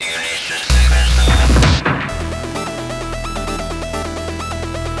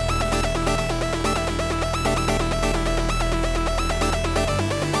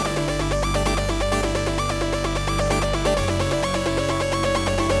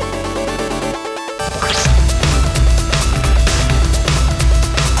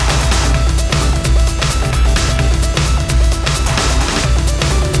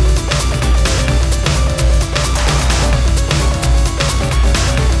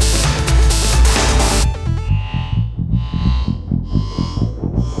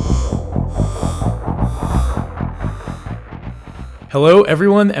Hello,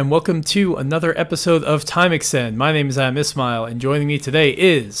 everyone, and welcome to another episode of Time Extend. My name is Adam Ismail, and joining me today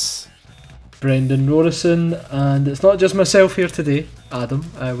is... Brendan Rorison, and it's not just myself here today, Adam.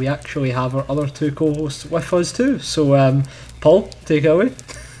 We actually have our other two co-hosts with us too. So, Paul, take it away.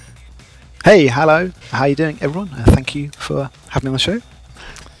 Hey, hello. How you doing, everyone? Thank you for having me on the show.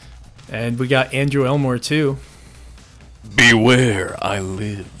 And we got Andrew Elmore too. Beware, I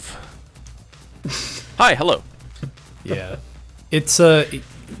live. Hi, hello. Yeah. It's so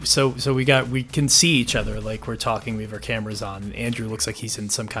we can see each other like we're talking, we have our cameras on, and Andrew looks like he's in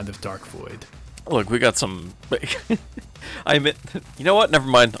some kind of dark void. Look, we got some I admit, you know what? Never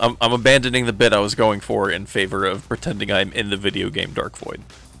mind. I'm abandoning the bit I was going for in favor of pretending I'm in the video game Dark Void.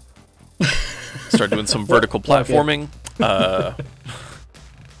 Start doing some vertical platforming. Let's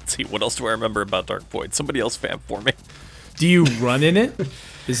see, what else do I remember about Dark Void? Somebody else fan for me. Do you run in it?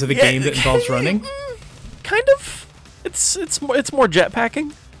 Is it a game that involves running? Kind of. It's more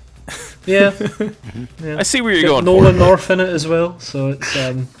jetpacking. Yeah. Yeah. I see where you're going. Nolan North in it as well. So it's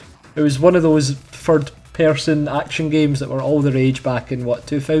it was one of those third-person action games that were all the rage back in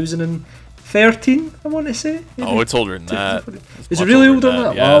 2013. I want to say. Maybe? Oh, it's older than that. Is it really older than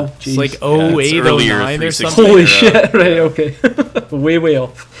that? Yeah. Wow, geez. It's like 08, 09 or something. Holy shit! Right, okay. way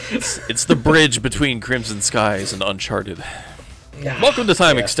off. It's the bridge between Crimson Skies and Uncharted. Yeah. Welcome to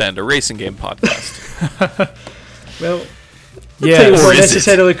Time Extend, a racing game podcast. Well, yeah, it's or not is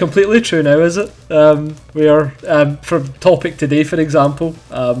necessarily completely true now, is it? We are, for topic today, for example,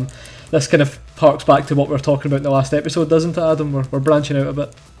 this kind of harks back to what we were talking about in the last episode, doesn't it, Adam? We're branching out a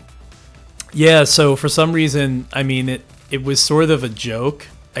bit. Yeah, so for some reason, I mean, it was sort of a joke.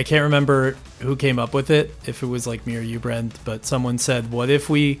 I can't remember who came up with it, if it was like me or you, Brent, but someone said, what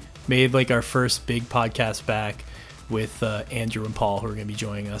if we made like our first big podcast back with Andrew and Paul, who are going to be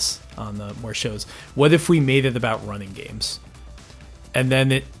joining us on more shows. What if we made it about running games? And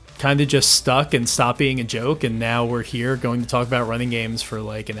then it kind of just stuck and stopped being a joke, and now we're here going to talk about running games for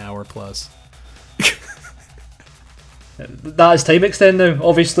like an hour plus. That is Time Extend now.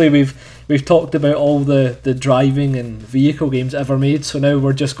 Obviously, we've talked about all the driving and vehicle games ever made, so now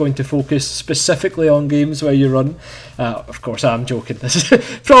we're just going to focus specifically on games where you run. Of course, I'm joking. This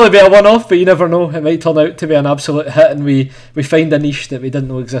is probably be a one-off, but you never know. It might turn out to be an absolute hit, and we find a niche that we didn't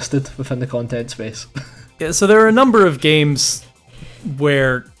know existed within the content space. Yeah, so there are a number of games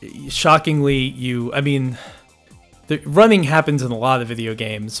where, shockingly, the running happens in a lot of video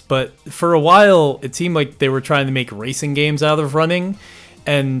games, but for a while it seemed like they were trying to make racing games out of running.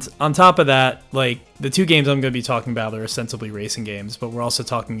 And on top of that, like, the two games I'm going to be talking about are ostensibly racing games, but we're also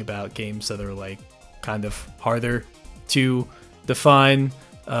talking about games that are like kind of harder to define.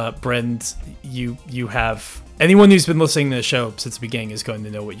 Brent, you have, anyone who's been listening to the show since the beginning is going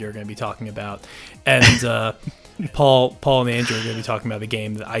to know what you're going to be talking about. And Paul and Andrew are going to be talking about a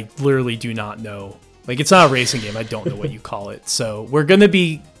game that I literally do not know. Like, it's not a racing game. I don't know what you call it. So we're going to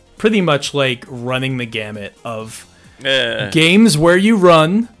be pretty much like running the gamut of games where you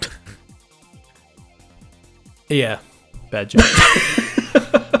run. Yeah, bad joke.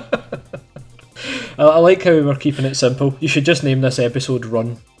 I like how we're keeping it simple. You should just name this episode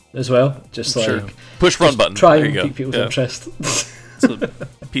Run as well. Just like Sure. Push run button. Try There and you go. keep people's Yeah. interest. It's a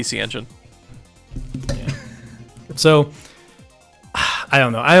PC engine. So I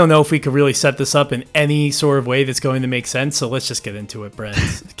don't know. I don't know if we could really set this up in any sort of way that's going to make sense. So let's just get into it,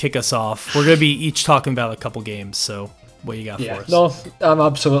 Brent. Kick us off. We're going to be each talking about a couple games. So what you got for us? No, I'm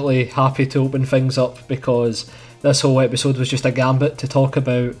absolutely happy to open things up because this whole episode was just a gambit to talk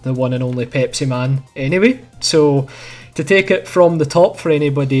about the one and only Pepsi Man anyway. So to take it from the top for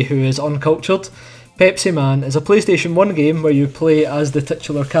anybody who is uncultured, Pepsi Man is a PlayStation 1 game where you play as the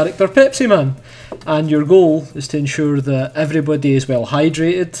titular character Pepsi Man, and your goal is to ensure that everybody is well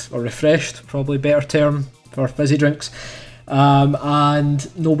hydrated, or refreshed, probably a better term for fizzy drinks,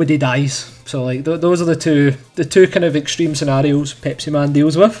 and nobody dies. So like those are the two kind of extreme scenarios Pepsi Man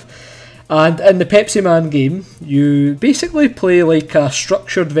deals with. And in the Pepsi Man game, you basically play like a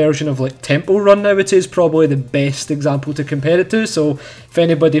structured version of like Temple Run, I would say is probably the best example to compare it to. So if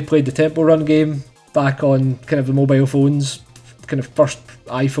anybody played the Temple Run game back on kind of the mobile phones, kind of first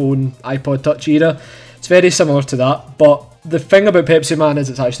iPhone, iPod Touch era, it's very similar to that. But the thing about Pepsi Man is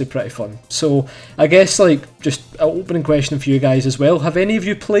it's actually pretty fun. So I guess like just an opening question for you guys as well. Have any of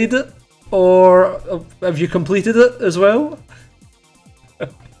you played it? Or have you completed it as well?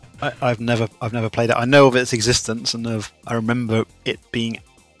 I've never played it. I know of its existence, and I remember it being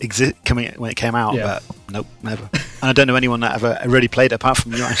coming when it came out, but nope, never. And I don't know anyone that ever really played it apart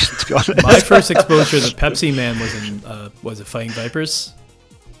from you, actually, to be honest. My first exposure to Pepsi Man was it Fighting Vipers?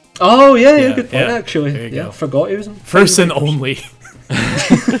 Oh yeah, good point actually. There you go. I forgot he was in First and only.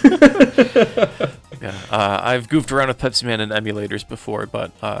 Yeah, I've goofed around with Pepsi Man in emulators before,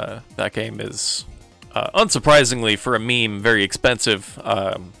 but that game is, unsurprisingly for a meme, very expensive,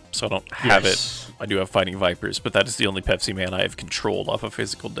 so I don't have it. I do have Fighting Vipers, but that is the only Pepsi Man I have controlled off a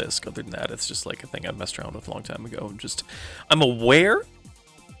physical disc. Other than that, it's just like a thing I messed around with a long time ago. I'm aware.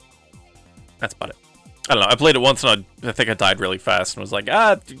 That's about it. I don't know. I played it once, and I think I died really fast, and was like,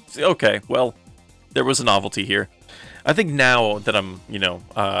 okay, well, there was a novelty here. I think now that I'm,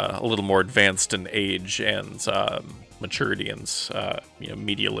 a little more advanced in age and maturity and,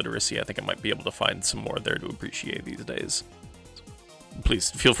 media literacy, I think I might be able to find some more there to appreciate these days.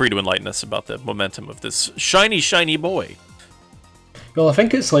 Please feel free to enlighten us about the momentum of this shiny, shiny boy. Well, I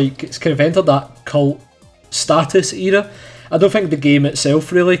think it's kind of entered that cult status era. I don't think the game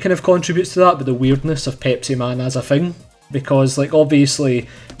itself really kind of contributes to that, but the weirdness of Pepsi Man as a thing. Because, obviously,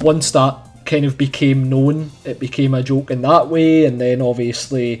 once that kind of became known, it became a joke in that way, and then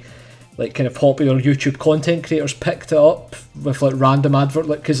obviously, kind of popular YouTube content creators picked it up with, random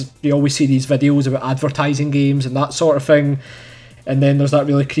because you always see these videos about advertising games and that sort of thing. And then there's that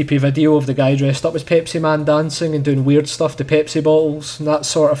really creepy video of the guy dressed up as Pepsi Man dancing and doing weird stuff to Pepsi bottles and that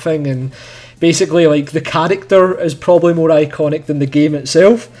sort of thing. And basically, the character is probably more iconic than the game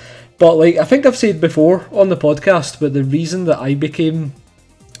itself. But, I think I've said before on the podcast, but the reason that I became...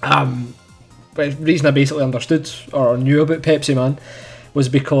 the reason I basically understood or knew about Pepsi Man was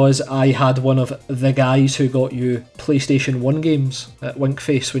because I had one of the guys who got you PlayStation 1 games at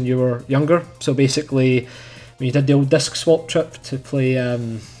Winkface when you were younger. So basically... when you did the old disc swap trip to play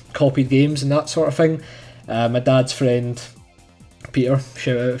copied games and that sort of thing, my dad's friend Peter,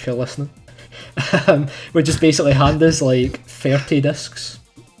 shout out if you're listening, would just basically hand us 30 discs,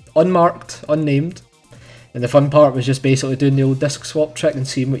 unmarked, unnamed, and the fun part was just basically doing the old disc swap trick and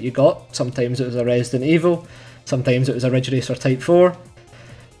seeing what you got. Sometimes it was a Resident Evil, sometimes it was a Ridge Racer Type 4,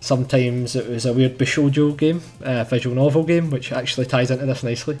 sometimes it was a weird Bishoujo game, visual novel game, which actually ties into this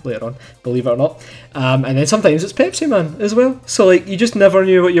nicely later on, believe it or not. And then sometimes it's Pepsi Man as well. So you just never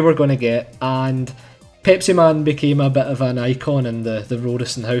knew what you were going to get. And Pepsi Man became a bit of an icon in the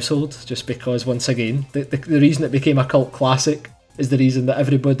Rodison household, just because, once again, the reason it became a cult classic is the reason that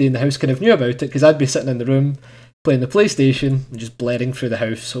everybody in the house kind of knew about it, because I'd be sitting in the room playing the PlayStation and just blaring through the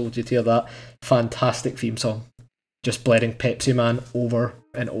household. You'd hear that fantastic theme song, just blaring Pepsi Man over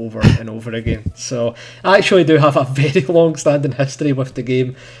and over and over again. So I actually do have a very long-standing history with the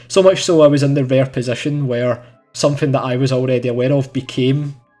game, so much so I was in the rare position where something that I was already aware of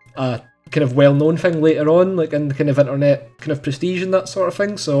became a kind of well-known thing later on, in the kind of internet kind of prestige and that sort of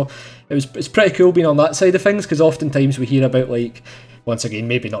thing. So it's pretty cool being on that side of things, because oftentimes we hear about, once again,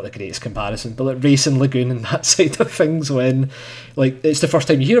 maybe not the greatest comparison, but Racing Lagoon and that side of things, when it's the first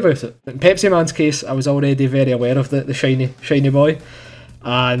time you hear about it. In Pepsi Man's case, I was already very aware of the shiny boy.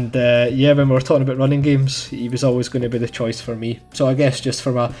 And when we were talking about running games, he was always going to be the choice for me. So I guess just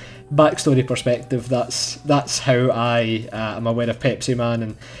from a backstory perspective, that's how I am aware of Pepsi Man.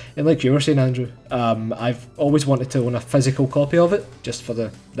 And like you were saying, Andrew, I've always wanted to own a physical copy of it, just for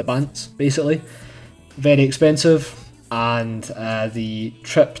the bants, basically. Very expensive, and the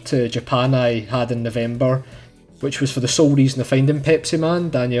trip to Japan I had in November, which was for the sole reason of finding Pepsi Man.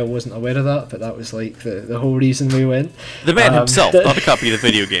 Daniel wasn't aware of that, but that was the whole reason we went. The man himself, not a copy of the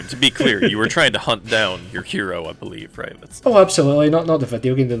video game. To be clear, you were trying to hunt down your hero, I believe, right? Oh, absolutely. Not the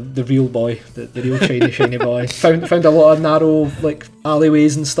video game, the real boy, the real shiny boy. Found a lot of narrow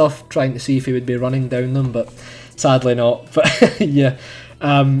alleyways and stuff, trying to see if he would be running down them, but sadly not. But yeah,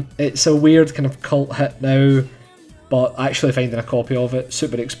 it's a weird kind of cult hit now. But actually finding a copy of it,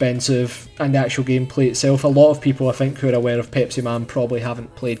 super expensive, and the actual gameplay itself, a lot of people I think who are aware of Pepsi Man probably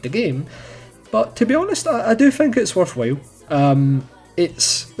haven't played the game. But to be honest, I do think it's worthwhile.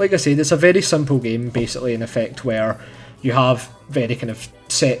 It's, like I said, it's a very simple game, basically, in effect, where you have very kind of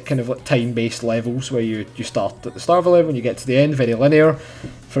set time-based levels, where you start at the start of a level and you get to the end, very linear.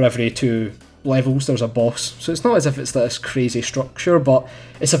 For every 2 levels there's a boss, so it's not as if it's this crazy structure, but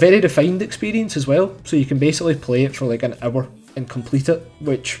it's a very defined experience as well. So you can basically play it for an hour and complete it,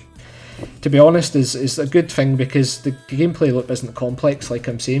 which, to be honest, is a good thing, because the gameplay loop isn't complex like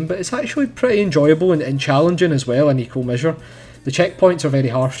I'm saying, but it's actually pretty enjoyable and challenging as well in equal measure. The checkpoints are very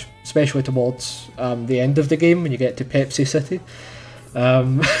harsh, especially towards the end of the game when you get to Pepsi City.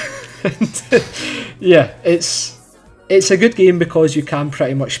 Yeah, it's a good game because you can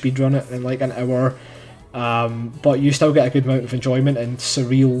pretty much speedrun it in an hour, but you still get a good amount of enjoyment and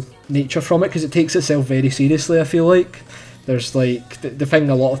surreal nature from it, because it takes itself very seriously, I feel like. There's the thing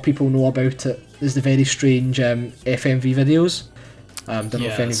a lot of people know about it is the very strange FMV videos. Don't know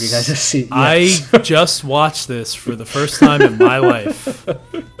if any of you guys have seen it. I just watched this for the first time in my life.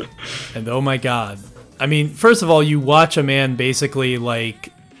 And oh my god. I mean, first of all, you watch a man basically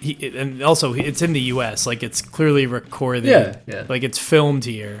like... and also, it's in the US. Like, it's clearly recorded. Yeah. Like, it's filmed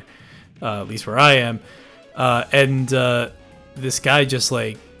here. At least where I am. And this guy just,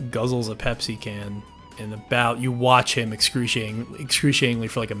 like, guzzles a Pepsi can. And you watch him excruciatingly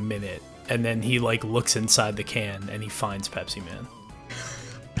for, like, a minute. And then he, like, looks inside the can and he finds Pepsi Man.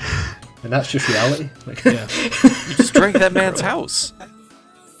 And that's just reality. Like, Yeah. You just drank that man's house.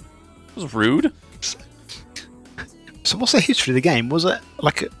 It was rude. So what's the history of the game? Was it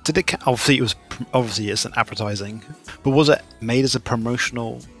like obviously it's an advertising, but was it made as a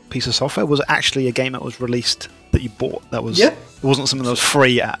promotional piece of software? Was it actually a game that was released that you bought? It wasn't something that was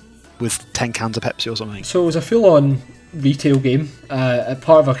free with 10 cans of Pepsi or something. So it was a full-on retail game, part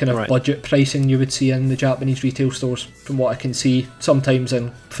of a kind of budget pricing you would see in the Japanese retail stores. From what I can see, sometimes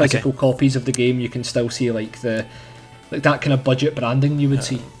in physical copies of the game, you can still see like that kind of budget branding you would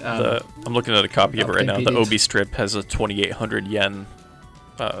see. I'm looking at a copy of it right now. The Obi strip has a 2,800 yen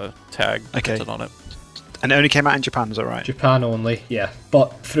tag printed on it. And it only came out in Japan, is that right? Japan only, yeah.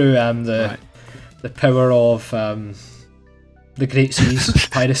 But through the power of the Great Seas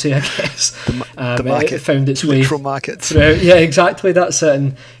piracy, I guess, the market, it found its way market through. Yeah, exactly. That's it.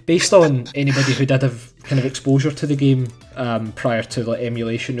 And based on anybody who did have kind of exposure to the game prior to like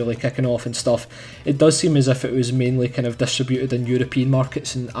emulation really kicking off and stuff, it does seem as if it was mainly kind of distributed in European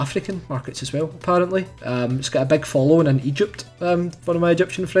markets and African markets as well. Apparently, it's got a big following in Egypt. One of my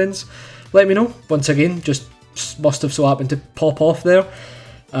Egyptian friends let me know. Once again, just must have so happened to pop off there.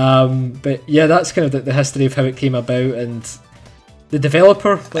 But yeah, that's kind of the history of how it came about. And the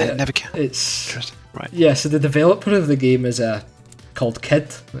developer, Interesting. Right. Yeah, so the developer of the game is called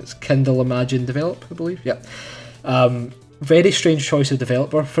Kid. It's Kindle Imagine Develop, I believe. Yeah. Very strange choice of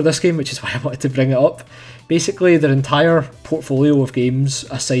developer for this game, which is why I wanted to bring it up. Basically, their entire portfolio of games,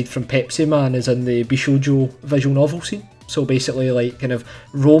 aside from Pepsi Man, is in the Bishoujo visual novel scene. So basically, like kind of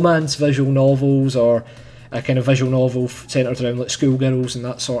romance visual novels, or a kind of visual novel centered around like schoolgirls and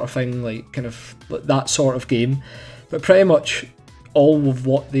that sort of thing, like kind of that sort of game. But pretty much all of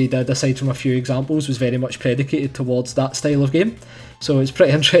what they did, aside from a few examples, was very much predicated towards that style of game. So it's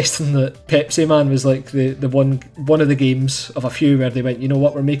pretty interesting that Pepsi Man was like the one of the games of a few where they went, you know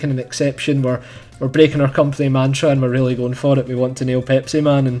what, we're making an exception, we're breaking our company mantra and we're really going for it, we want to nail Pepsi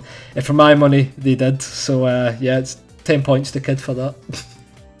Man, and for my money they did. So yeah, it's 10 points to Kid for that.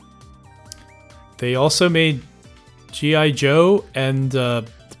 They also made G.I. Joe and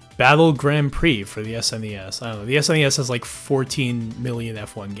Battle Grand Prix for the SNES. I don't know. The SNES has like 14 million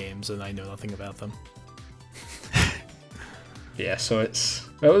F1 games, and I know nothing about them. Yeah, so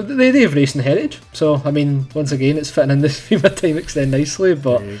they have racing heritage. So I mean, once again, it's fitting in this theme of Time Extend nicely.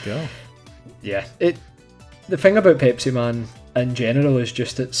 But there you go. Yeah, the thing about Pepsi Man in general is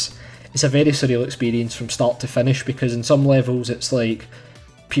just it's a very surreal experience from start to finish, because in some levels it's like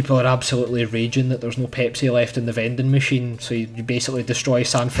people are absolutely raging that there's no Pepsi left in the vending machine, so you basically destroy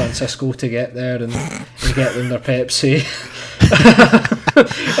San Francisco to get there and get them their Pepsi.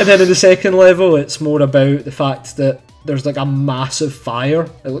 And then in the second level, it's more about the fact that there's like a massive fire,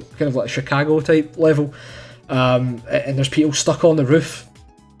 kind of like a Chicago type level, and there's people stuck on the roof,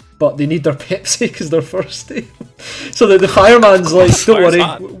 but they need their Pepsi because they're thirsty. So that the fireman's like, don't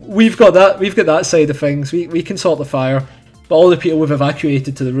worry, we've got that side of things, we can sort the fire. But all the people we've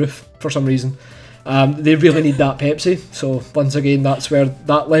evacuated to the roof for some reason, they really need that Pepsi. So once again, that's where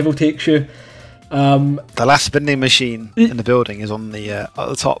that level takes you. The last vending machine in the building is on the at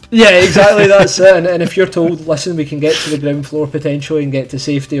the top. Yeah, exactly, that's it. And if you're told, listen, we can get to the ground floor potentially and get to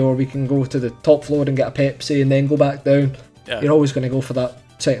safety, or we can go to the top floor and get a Pepsi and then go back down, you're always going to go for that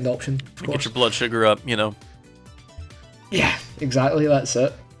second option, of course. Get your blood sugar up, you know. Yeah, exactly, that's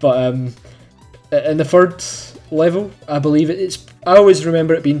it. But in the third level, I believe I always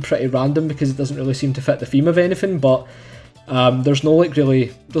remember it being pretty random because it doesn't really seem to fit the theme of anything, but there's no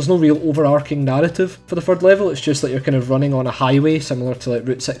real overarching narrative for the third level. It's just that you're kind of running on a highway similar to like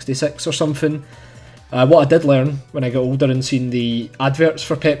Route 66 or something. What I did learn when I got older and seen the adverts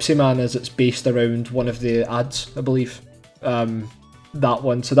for Pepsi Man is it's based around one of the ads, I believe. That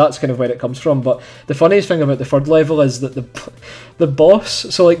one, so that's kind of where it comes from. But the funniest thing about the third level is that the boss,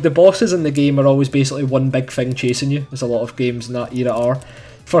 so like the bosses in the game are always basically one big thing chasing you, as a lot of games in that era are.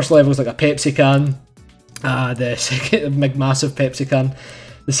 First level is like a Pepsi can, the second big massive Pepsi can.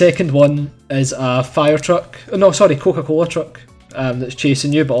 The second one is a Coca-Cola truck that's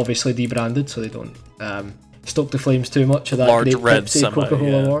chasing you, but obviously debranded, so they don't stoke the flames too much of that Large great red Pepsi semi, Coca-Cola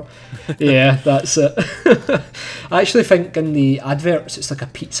yeah. war. Yeah, that's it. I actually think in the adverts it's like a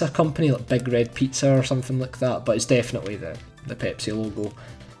pizza company, like Big Red Pizza or something like that, but it's definitely the Pepsi logo.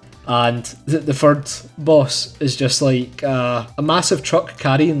 And the third boss is just like a massive truck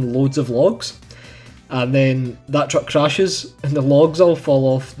carrying loads of logs, and then that truck crashes and the logs all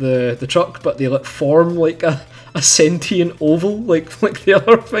fall off the truck, but they like form like a sentient oval like the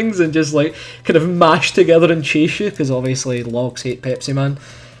other things, and just like kind of mash together and chase you, because obviously logs hate Pepsi Man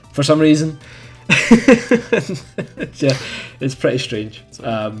for some reason. Yeah, it's pretty strange.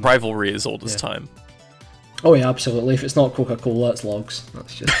 Rivalry as old as time. Oh yeah, absolutely. If it's not Coca-Cola, it's logs.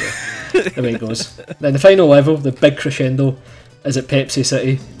 That's just the way it goes. Then the final level, the big crescendo, is at Pepsi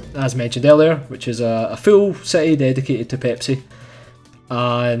City, as mentioned earlier, which is a full city dedicated to Pepsi.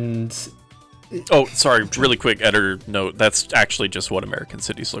 And Oh, sorry, really quick editor note. That's actually just what American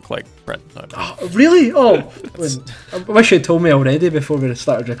cities look like, Brent. really? Oh, I wish you'd told me already before we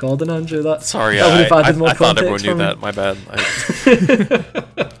started recording, Andrew. Sorry, that would have I added more thought everyone context knew for me. that. My bad.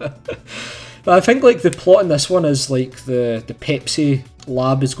 But I think like the plot in this one is like the Pepsi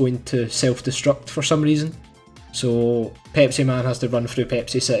lab is going to self-destruct for some reason. So Pepsi Man has to run through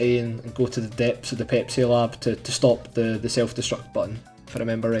Pepsi City and go to the depths of the Pepsi lab to stop the self-destruct button, if I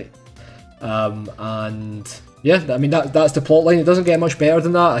remember right. And yeah, I mean that's the plot line. It doesn't get much better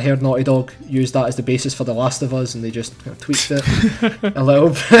than that. I heard Naughty Dog use that as the basis for The Last of Us, and they just kind of tweaked it a little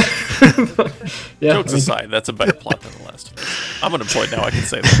bit. Yeah, Jokes aside, that's a better plot than The Last of Us. I'm unemployed now, I can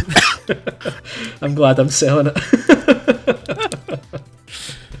say that. I'm glad I'm selling it.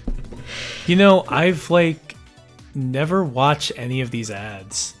 You know, I've like never watched any of these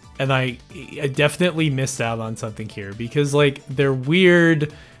ads, and I definitely missed out on something here, because like they're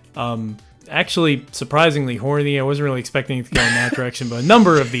weird, actually surprisingly horny. I wasn't really expecting it to go in that direction, but a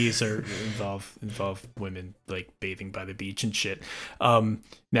number of these are involve women like bathing by the beach and shit.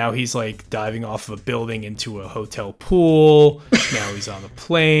 Now he's like diving off of a building into a hotel pool. Now he's on a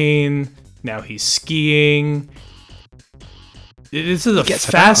plane. Now he's skiing. This is a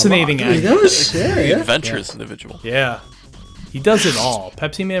fascinating He ad. does, yeah. Adventurous individual. Yeah. He does it all.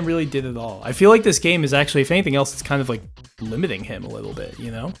 Pepsi Man really did it all. I feel like this game is actually, if anything else, it's kind of like limiting him a little bit,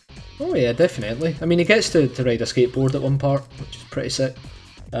 you know? Oh yeah, definitely. I mean, he gets to ride a skateboard at one part, which is pretty sick.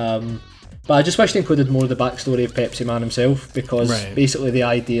 But I just wish they included more of the backstory of Pepsi Man himself, because basically the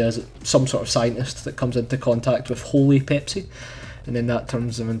idea is some sort of scientist that comes into contact with holy Pepsi, and then that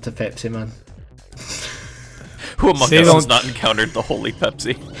turns him into Pepsi Man. Who among us has not encountered the holy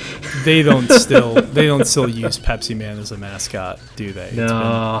Pepsi? They don't still use Pepsi Man as a mascot, do they?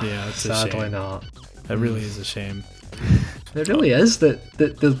 No, it's sadly a shame. not. That really is a shame. It really is. That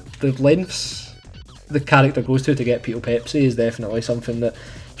the lengths the character goes to get people Pepsi is definitely something that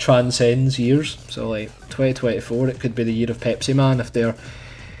transcends years. So like 2024, it could be the year of Pepsi Man. If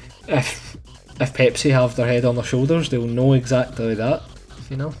Pepsi have their head on their shoulders, they'll know exactly that.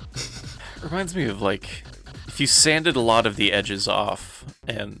 You know. Reminds me of like, if you sanded a lot of the edges off,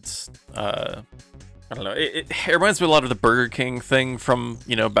 and I don't know, it reminds me a lot of the Burger King thing from,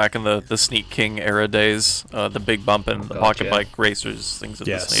 you know, back in the Sneak King era days, the Big Bump and the Pocket Bike Racers, things of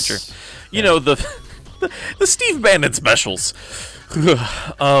this nature. You know, the Steve Bannon specials.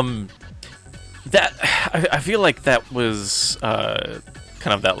 That I feel like that was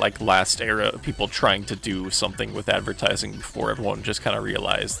kind of that like last era of people trying to do something with advertising before everyone just kind of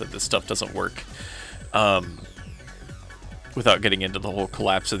realized that this stuff doesn't work. Without getting into the whole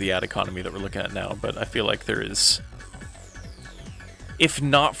collapse of the ad economy that we're looking at now, but I feel like there is, if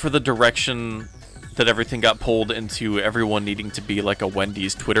not for the direction that everything got pulled into, everyone needing to be like a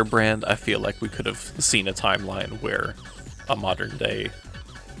Wendy's Twitter brand, I feel like we could have seen a timeline where a modern day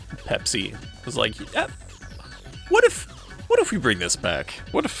Pepsi was like, yeah, what if we bring this back?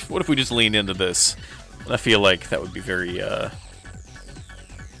 What if we just lean into this? And I feel like that would be very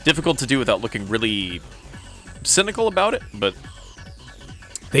difficult to do without looking really cynical about it, but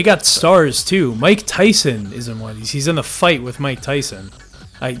they got stars too. Mike Tyson is in one of these. He's in a fight with Mike Tyson.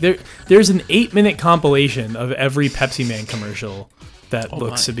 There's an 8-minute compilation of every Pepsi Man commercial that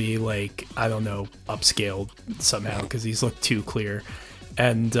looks to be like, I don't know, upscaled somehow because these look too clear,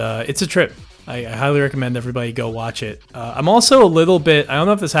 and it's a trip. I highly recommend everybody go watch it. I'm also a little bit, I don't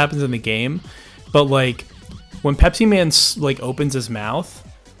know if this happens in the game, but like when Pepsi Man like opens his mouth,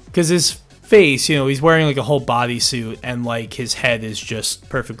 because his face, you know, he's wearing like a whole bodysuit and like his head is just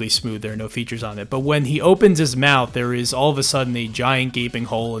perfectly smooth. There are no features on it. But when he opens his mouth, there is all of a sudden a giant gaping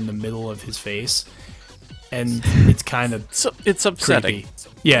hole in the middle of his face. And it's kind of it's upsetting. Creepy.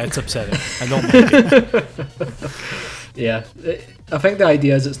 Yeah, it's upsetting. I don't like it. Yeah, I think the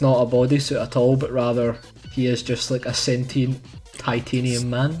idea is it's not a bodysuit at all, but rather he is just like a sentient titanium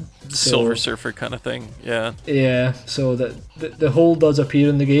man. So, Silver Surfer kind of thing. Yeah. yeah, so the hole does appear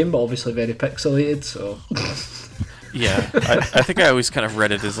in the game, but obviously very pixelated, so... Yeah, I think I always kind of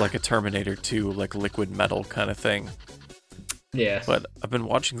read it as like a Terminator 2, like liquid metal kind of thing. Yeah. But I've been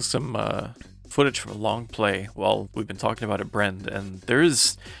watching some footage from a long play while we've been talking about it, Brend, and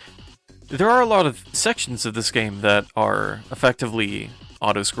there are a lot of sections of this game that are effectively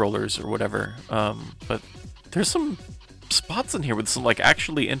auto-scrollers or whatever, but there's some spots in here with some like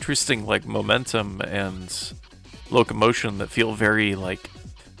actually interesting like momentum and locomotion that feel very like,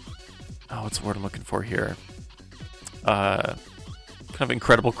 oh, what's the word I'm looking for here? Kind of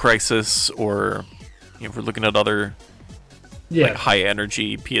Incredible Crisis, or if we're looking at other like high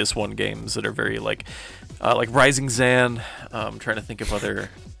energy PS1 games that are very like Rising Zan. I'm trying to think of other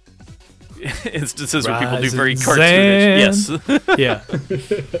instances where people do very cartoonish. Yes.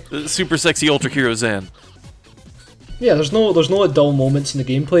 Yeah. Super sexy Ultra Hero Zan. Yeah, there's no dull moments in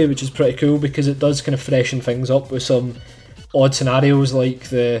the gameplay, which is pretty cool because it does kind of freshen things up with some odd scenarios like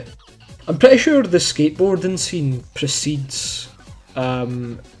the... I'm pretty sure the skateboarding scene precedes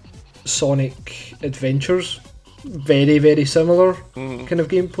Sonic Adventures. Very, very similar kind of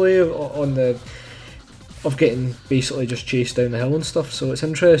gameplay on the... of getting basically just chased down the hill and stuff, so it's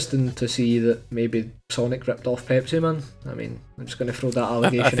interesting to see that maybe Sonic ripped off Pepsi Man. I mean, I'm just going to throw that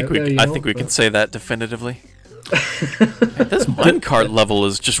allegation out there. I think we can say that definitively. This minecart level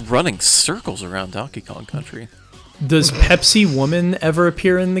is just running circles around Donkey Kong Country. Does Pepsi Woman ever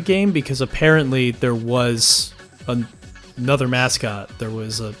appear in the game? Because apparently there was another mascot. There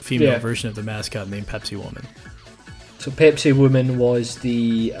was a female version of the mascot named Pepsi Woman. So Pepsi Woman was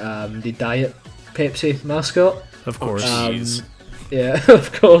the Diet Pepsi mascot. Of course. Yeah,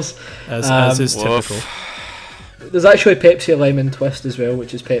 of course. As is typical. There's actually Pepsi Lemon Twist as well,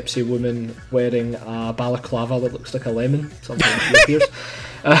 which is Pepsi Woman wearing a balaclava that looks like a lemon. Sometimes it appears.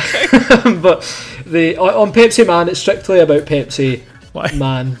 But on Pepsi Man, it's strictly about Pepsi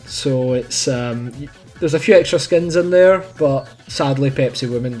Man. So it's there's a few extra skins in there, but sadly Pepsi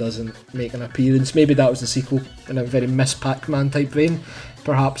Woman doesn't make an appearance. Maybe that was the sequel in a very Miss Pac-Man type vein.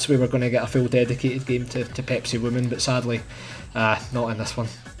 Perhaps we were going to get a full dedicated game to Pepsi Woman, but sadly, not in this one.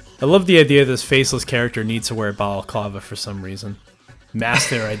 I love the idea this faceless character needs to wear balaclava for some reason. Mask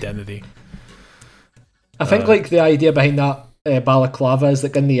their identity. I think like the idea behind that balaclava is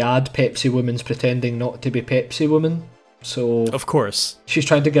like in the ad, Pepsi Woman's pretending not to be Pepsi Woman. So of course she's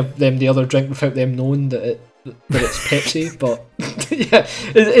trying to give them the other drink without them knowing that it's Pepsi. But yeah,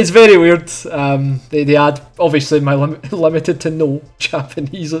 it's very weird. The ad obviously limited to no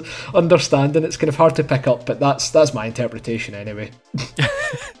Japanese understanding. It's kind of hard to pick up, but that's my interpretation anyway.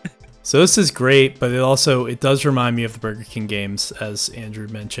 So this is great, but it does remind me of the Burger King games, as Andrew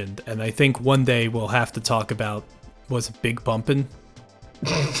mentioned, and I think one day we'll have to talk about, was it Big Bumpin'?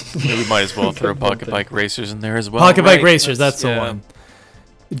 Yeah, we might as well throw Pocket Bike Racers in there as well. Pocket Bike Racers, that's the one.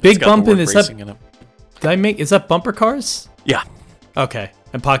 Big Bumpin', is that bumper cars? Yeah. Okay,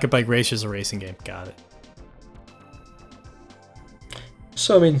 and Pocket Bike Racers is a racing game. Got it.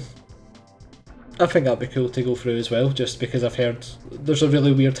 So I mean, I think that'd be cool to go through as well, just because I've heard there's a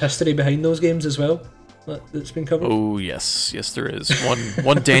really weird history behind those games as well that's been covered. Oh yes, there is.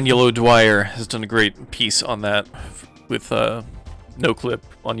 One Daniel O'Dwyer has done a great piece on that with no clip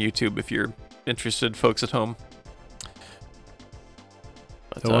on YouTube if you're interested, folks at home.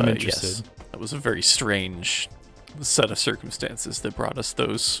 But, I'm interested. Yes, that was a very strange set of circumstances that brought us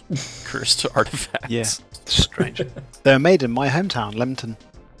those cursed artifacts. Yeah, strange. They were made in my hometown, Leamington.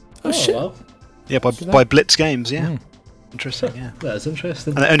 Oh shit! Wow. Yeah, by Blitz Games. Yeah, interesting. Yeah, that is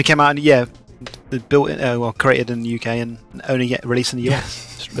interesting. And it only came out created in the UK and only get released in the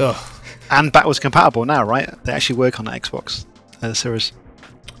US. And backwards compatible now, right? They actually work on the Xbox Series.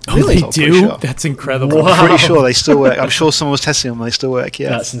 Really? They do? Sure. That's incredible. Wow. I'm pretty sure they still work. I'm sure someone was testing them and they still work, yeah.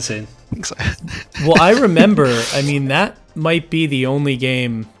 That's insane. I think so. Well, I remember, that might be the only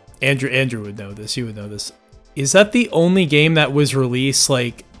game, Andrew would know this, you would know this. Is that the only game that was released,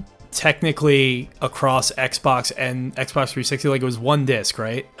 like, technically across Xbox and Xbox 360? Like, it was one disc,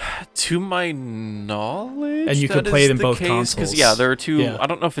 right? To my knowledge, and you could play it in both consoles. Because there are two. Yeah. I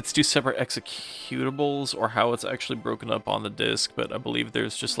don't know if it's two separate executables or how it's actually broken up on the disc, but I believe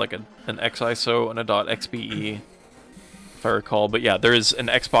there's just like an XISO and a .xbe, if I recall. But yeah, there is an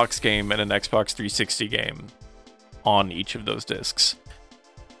Xbox game and an Xbox 360 game on each of those discs.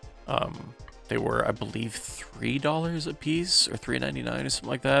 They were, I believe, $3 a piece or $3.99 or something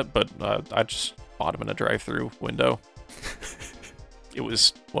like that. But I just bought them in a drive-through window. it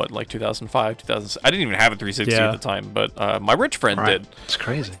was what, like 2005, 2000. I didn't even have a 360 Yeah. at the time, but my rich friend did. It's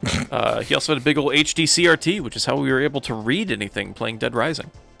crazy. He also had a big old HD CRT, which is how we were able to read anything playing Dead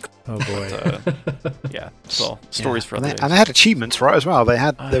Rising. Oh boy. Yeah, so stories for and other they, and they had achievements, right, as well. They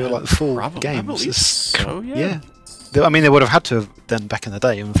were like full I games. believe It's- so, yeah. yeah. I mean, they would have had to have done back in the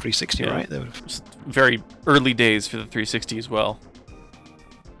day on the 360, Yeah. right? They would have. Just very early days for the 360 as well.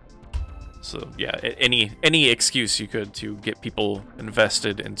 So yeah, any excuse you could to get people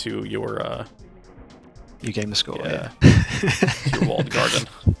invested into your You game the score, Yeah. yeah. your walled garden.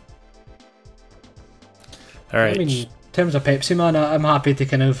 All right. I mean, in terms of Pepsi Man, I'm happy to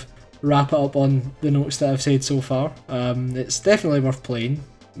kind of wrap it up on the notes that I've said so far. It's definitely worth playing,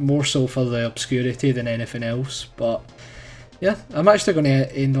 more so for the obscurity than anything else. But yeah, I'm actually going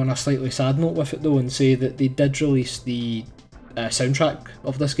to end on a slightly sad note with it though, and say that they did release the soundtrack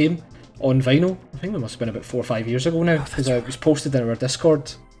of this game on vinyl. I think it must have been about 4 or 5 years ago now, because it was posted in our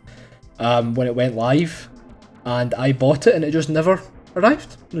Discord when it went live, and I bought it and it just never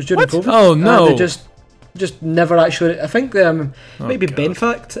arrived. It was during COVID. Oh, no. They just never actually. I think maybe God.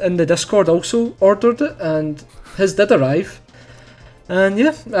 Benfact in the Discord also ordered it, and his did arrive. And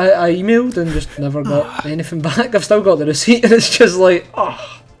yeah, I emailed and just never got anything back. I've still got the receipt, and it's just like,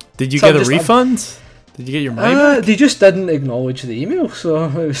 oh. Did you So get I'm a just- refund? Did you get your money back? They just didn't acknowledge the email, so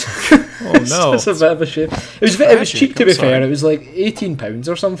it was. Oh no. It's a bit of a shame. It was Tragic, cheap to I'm be fair. sorry. It was like £18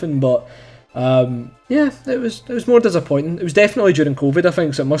 or something, but yeah, it was more disappointing. It was definitely during COVID, I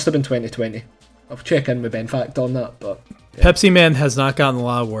think, so it must have been 2020. I'll check in with Benfact on that, but Pepsi Man has not gotten a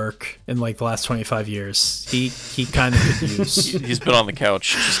lot of work in like the last 25 years. He kind of could use. He's been on the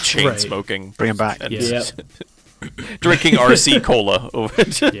couch, just chain Right. smoking, Bring him back. and Yeah. drinking RC cola over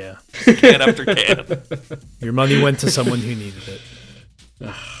Yeah. can after can. Your money went to someone who needed it.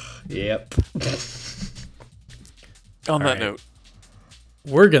 yep. On that right. note,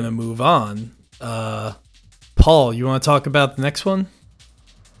 We're gonna move on. Paul, you want to talk about the next one?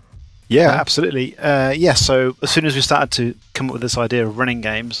 Yeah, absolutely. So as soon as we started to come up with this idea of running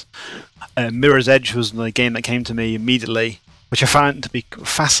games, Mirror's Edge was the game that came to me immediately, which I found to be a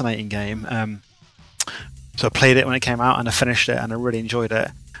fascinating game. So I played it when it came out, and I finished it, and I really enjoyed it.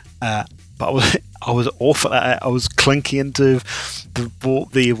 But I was awful at it. I was clunky into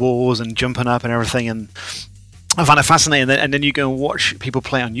the walls and jumping up and everything, and I found it fascinating. And then you go and watch people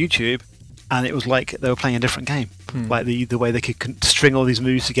play on YouTube, and it was like they were playing a different game. Like the way they could string all these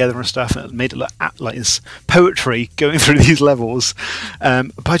moves together and stuff, and it made it look like it's poetry going through these levels.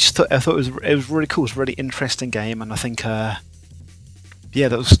 But I thought it was really cool. It was a really interesting game, and I think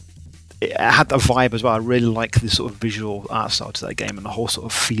it had that vibe as well. I really like the sort of visual art style to that game and the whole sort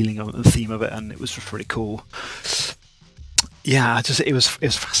of feeling of the theme of it, and it was just really cool. Yeah, it was a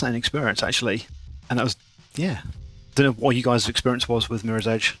fascinating experience actually, and that was Don't know what you guys' experience was with Mirror's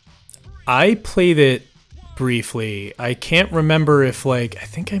Edge. I played it briefly. I can't remember if I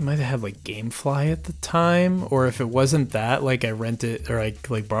think I might have had like GameFly at the time, or if it wasn't that, like I rented or I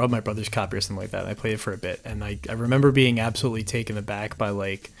like borrowed my brother's copy or something like that. And I played it for a bit, and I remember being absolutely taken aback by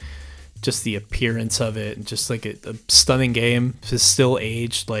like just the appearance of it, and just like a stunning game. It's still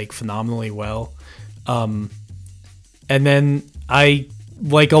aged like phenomenally well. And then I,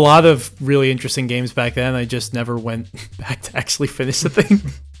 like a lot of really interesting games back then, I just never went back to actually finish the thing.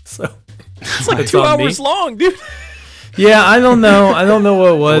 So it's like It's 2 on me. hours long, dude. yeah, I don't know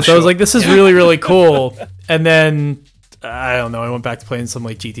what it was. I was sure. like, this is really, really cool. And then I don't know, I went back to playing some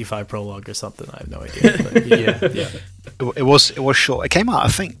like GT5 Prologue or something. I have no idea. But yeah. It was short. It came out, I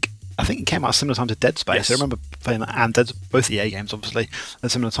think it came out similar time to Dead Space. Yes. I remember playing that, and both EA games, obviously, at a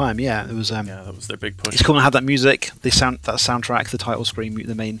similar time. Yeah, it was. Yeah, that was their big push. It's cool to have that music, that soundtrack, the title screen,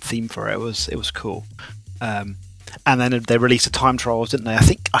 the main theme for it. It was cool. And then they released the time trials, didn't they?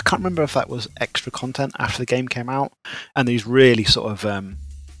 I can't remember if that was extra content after the game came out. And these really sort of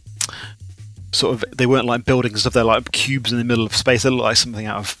they weren't like buildings and stuff. They're like cubes in the middle of space. They looked like something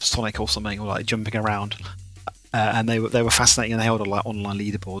out of Sonic or something, or like jumping around. And they were fascinating, and they held like online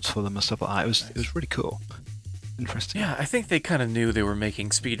leaderboards for them and stuff like that. It was really cool, interesting. Yeah, I think they kind of knew they were making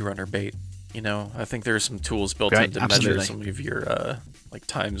speedrunner bait. You know, I think there are some tools built Right, in to absolutely. measure some of your like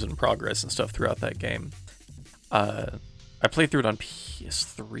times and progress and stuff throughout that game. I played through it on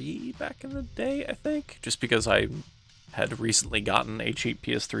PS3 back in the day, I think, just because I had recently gotten a cheap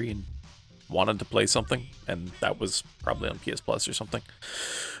PS3 and wanted to play something, and that was probably on PS Plus or something.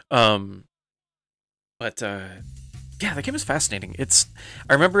 But yeah, the game is fascinating.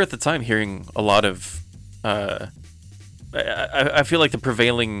 I remember at the time hearing a lot of I feel like the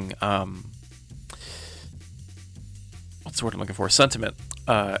prevailing what's the word I'm looking for? Sentiment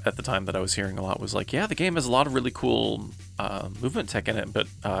at the time that I was hearing a lot was like, yeah, the game has a lot of really cool movement tech in it, but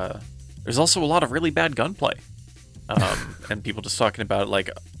there's also a lot of really bad gunplay. And people just talking about like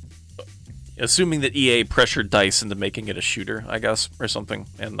assuming that EA pressured DICE into making it a shooter, I guess, or something.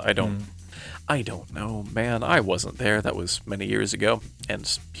 And I don't know, man. I wasn't there. That was many years ago,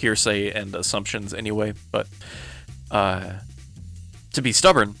 and hearsay and assumptions anyway. But to be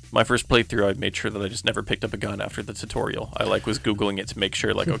stubborn, my first playthrough, I made sure that I just never picked up a gun after the tutorial. I was Googling it to make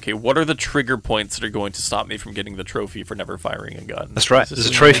sure, okay, what are the trigger points that are going to stop me from getting the trophy for never firing a gun? That's right. There's a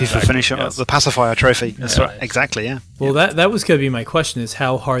trophy for finishing the pacifier trophy. That's right. Exactly. Yeah. Well, that was going to be my question: is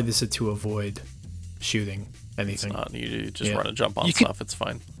how hard is it to avoid shooting anything? It's not. You just run and jump on stuff. It's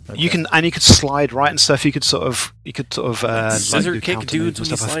fine. Okay. You could slide right and stuff. You could sort of scissor kick dudes when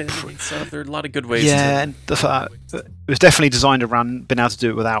you slide and stuff. There are a lot of good ways. Yeah, and it was definitely designed around being able to do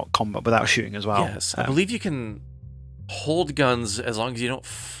it without combat, without shooting as well. Yes, I believe you can hold guns as long as you don't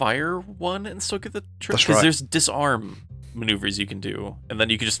fire one and still get the trick. Because there's disarm maneuvers you can do, and then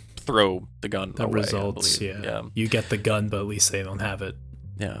you can just throw the gun the away. Results, yeah. You get the gun, but at least they don't have it.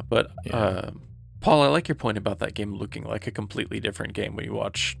 Yeah, but Paul, I like your point about that game looking like a completely different game when you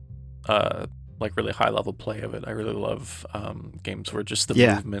watch really high level play of it. I really love games where just the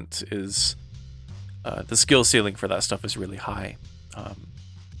movement is the skill ceiling for that stuff is really high.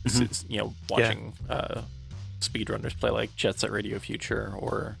 Watching speedrunners play like Jet Set Radio Future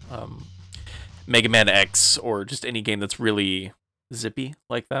or Mega Man X or just any game that's really zippy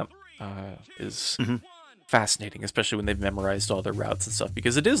like that is fascinating, especially when they've memorized all their routes and stuff,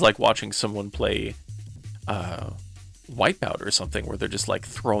 because it is like watching someone play Wipeout or something where they're just like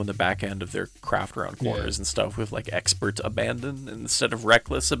throwing the back end of their craft around corners and stuff with like expert abandon instead of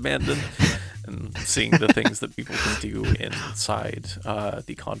reckless abandon and seeing the things that people can do inside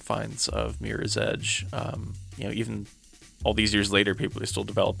the confines of Mirror's Edge. Even all these years later, people are still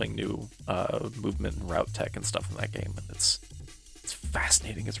developing new movement and route tech and stuff in that game, and it's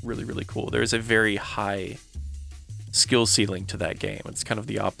fascinating. It's really, really cool. There's a very high skill ceiling to that game. It's kind of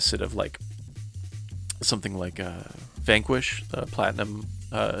the opposite of like something like Vanquish, the Platinum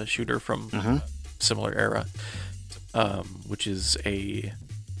shooter from similar era, which is a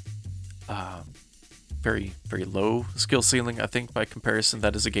very, very low skill ceiling, I think, by comparison.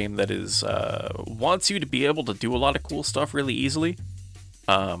 That is a game that is wants you to be able to do a lot of cool stuff really easily,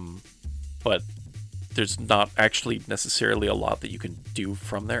 but there's not actually necessarily a lot that you can do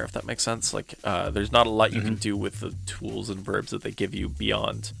from there, if that makes sense. Like, there's not a lot you can do with the tools and verbs that they give you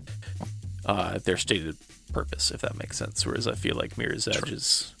beyond their stated purpose, if that makes sense. Whereas I feel like Mirror's Edge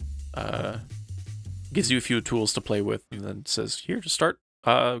is gives you a few tools to play with and then says, here, just start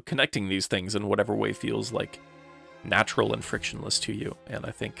connecting these things in whatever way feels like natural and frictionless to you. And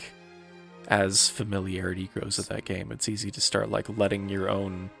I think as familiarity grows with that game, it's easy to start like letting your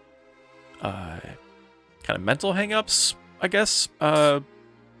own kind of mental hang-ups, I guess,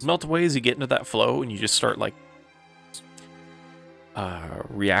 melt away as you get into that flow and you just start like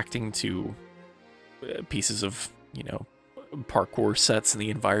reacting to pieces of, parkour sets in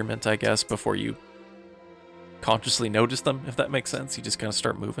the environment, I guess, before you consciously notice them, if that makes sense. You just kind of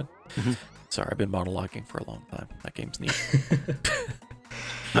start moving. Sorry, I've been monologuing for a long time. That game's neat.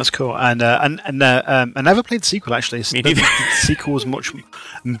 That's cool. And I never played the sequel, actually. The sequel was much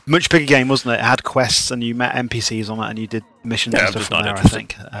bigger game, wasn't it? It had quests and you met NPCs on it and you did missions and stuff from there, I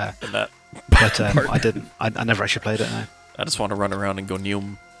think. I didn't. I never actually played it, no. I just want to run around and go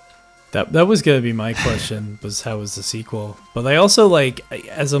Neum. That was going to be my question, was how was the sequel? But I also,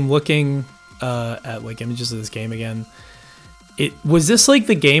 as I'm looking at images of this game again, was this like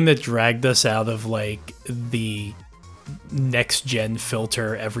the game that dragged us out of like the next gen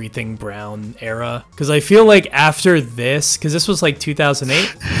filter everything brown era? Because I feel like after this, because this was like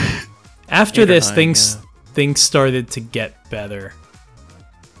 2008, after this things started to get better.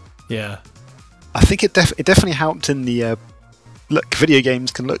 Yeah, I think it definitely helped in the look. Video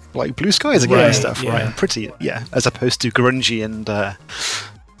games can look like Blue Skies again and stuff, right? And pretty, as opposed to grungy and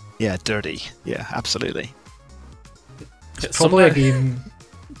dirty. Yeah, absolutely. It's probably a game.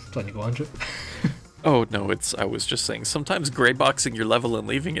 Don't you go, Andrew? Oh no, I was just saying, sometimes gray boxing your level and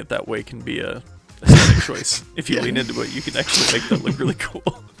leaving it that way can be a aesthetic choice. If you lean into it, you can actually make that look really cool.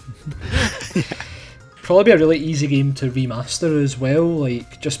 Probably be a really easy game to remaster as well,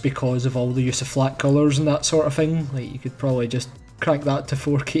 like just because of all the use of flat colours and that sort of thing. Like you could probably just crank that to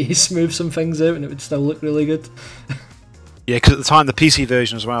 4K, smooth some things out, and it would still look really good. Yeah, because at the time the PC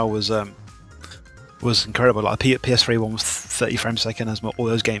version as well was incredible. Like the PS3 one was 30 frames a second, as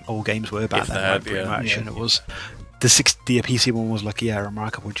all games were back then, pretty much. And it was the PC one was like a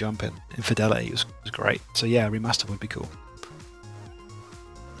remarkable jump in fidelity. It was great. So yeah, a remaster would be cool.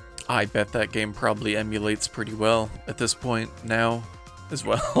 I bet that game probably emulates pretty well at this point now as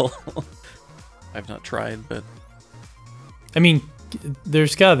well. I've not tried, but I mean,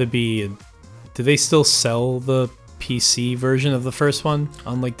 there's got to be. Do they still sell the PC version of the first one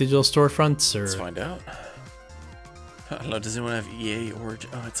on like digital storefronts? Or let's find out. I don't know. Does anyone have EA Origin?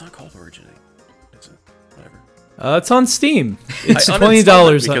 Oh, it's not called Origin. Is it? Whatever. It's on Steam. It's I $20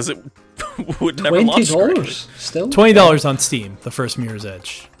 uninstalled it because it would never launch correctly. $20 still? $20 on Steam. The first Mirror's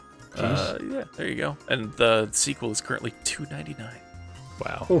Edge. Yeah, there you go. And the sequel is currently $2.99.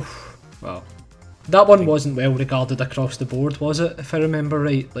 Wow. Oof. Wow. That one wasn't well regarded across the board, was it? If I remember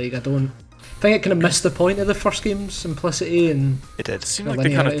right, like I don't think it kind of missed the point of the first game's simplicity and It did. It seemed like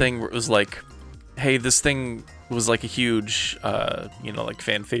the kind of thing where it was like, hey, this thing was like a huge, like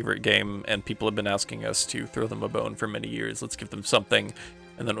fan favorite game, and people have been asking us to throw them a bone for many years. Let's give them something.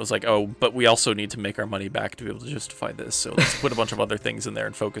 And then it was like, oh, but we also need to make our money back to be able to justify this. So let's put a bunch of other things in there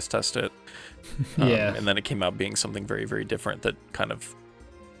and focus test it. Yeah. And then it came out being something very, very different that kind of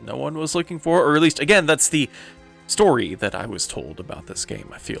no one was looking for. Or at least, again, that's the story that I was told about this game,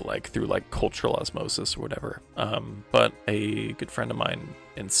 I feel like, through like cultural osmosis or whatever. But a good friend of mine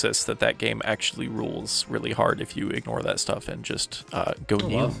insists that that game actually rules really hard if you ignore that stuff and just go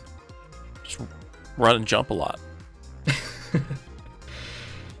new. Wow. Just run and jump a lot.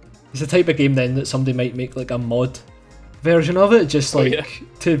 It's the type of game then that somebody might make like a mod version of it, just like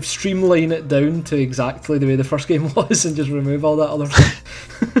to streamline it down to exactly the way the first game was and just remove all that other stuff.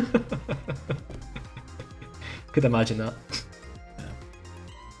 Could imagine that.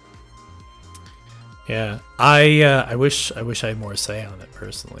 Yeah, I wish I had more say on it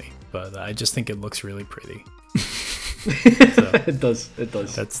personally, but I just think it looks really pretty. It does. That's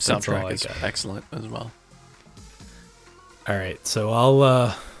all Soundtrack I is got. excellent as well. All right, so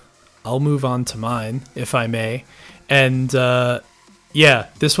I'll move on to mine if I may, and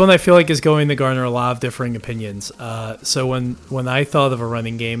this one I feel like is going to garner a lot of differing opinions. So when I thought of a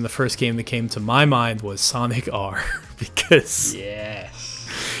running game, the first game that came to my mind was Sonic R because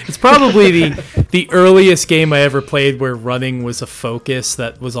it's probably the earliest game I ever played where running was a focus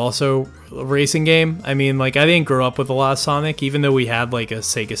that was also a racing game. I mean, like, I didn't grow up with a lot of Sonic, even though we had like a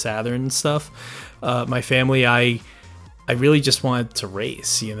Sega Saturn and stuff. My family, I really just wanted to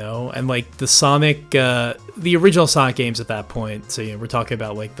race, and like the Sonic, the original Sonic games at that point. So we're talking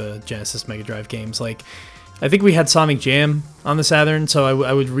about like the Genesis Mega Drive games. Like, I think we had Sonic Jam on the Saturn, so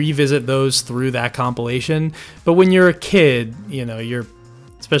I would revisit those through that compilation. But when you're a kid, you're,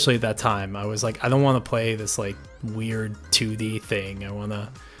 especially at that time, I was like, I don't want to play this like weird 2D thing.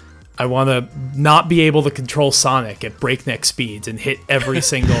 I wanna not be able to control Sonic at breakneck speeds and hit every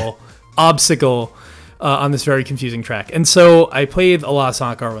single obstacle on this very confusing track. And so I played a lot of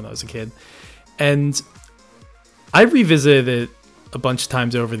Sonic R when I was a kid, and I revisited it a bunch of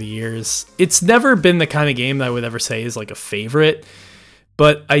times over the years. It's never been the kind of game that I would ever say is like a favorite,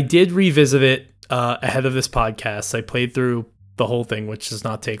 but I did revisit it ahead of this podcast. I played through the whole thing, which does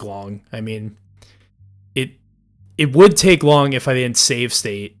not take long. I mean, it would take long if I didn't save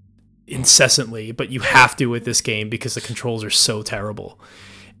state incessantly, but you have to with this game because the controls are so terrible.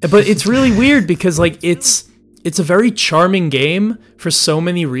 But it's really weird because like it's a very charming game for so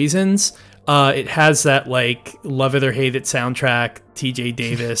many reasons. It has that like love it or hate it soundtrack, TJ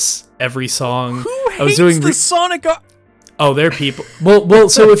Davis, every song. Who hates the Sonic? Oh, there are people. Well.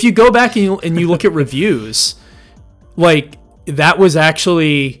 So if you go back and you look at reviews, like that was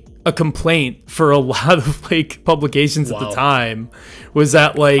actually a complaint for a lot of like publications at the time. Was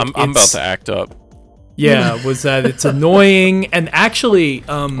that like I'm about to act up. Yeah, was that it's annoying, and actually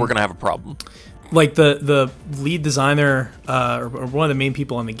we're gonna have a problem. Like the lead designer or one of the main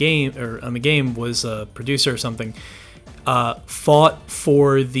people on the game was a producer or something, fought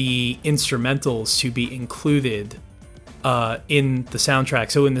for the instrumentals to be included in the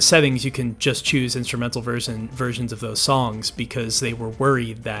soundtrack. So in the settings you can just choose instrumental versions of those songs because they were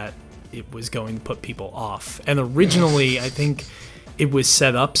worried that it was going to put people off. And originally I think it was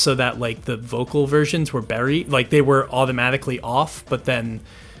set up so that like the vocal versions were buried, like they were automatically off, but then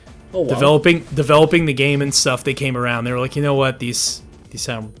developing the game and stuff, they came around, they were like, you know what, these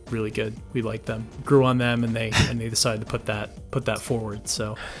sound really good, we like them, grew on them, and they decided to put that forward.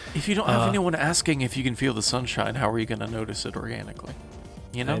 So if you don't have anyone asking if you can feel the sunshine, how are you going to notice it organically?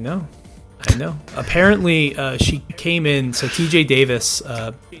 I know apparently she came in, so TJ Davis,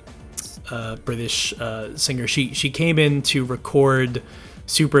 British singer, she came in to record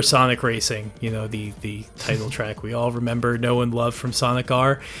Supersonic Racing, the title track we all remember, know and love from Sonic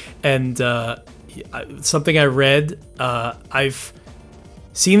R. And something I read, I've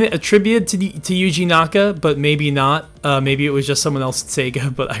seen it attributed to Yuji Naka, but maybe not. Maybe it was just someone else at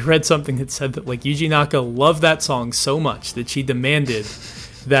Sega. But I read something that said that like Yuji Naka loved that song so much that she demanded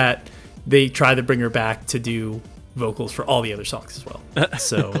that they try to bring her back to do vocals for all the other songs as well.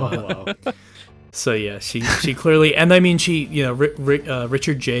 So, so yeah, she clearly, and I mean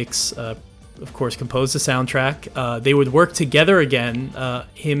Richard Jakes, of course, composed the soundtrack. They would work together again,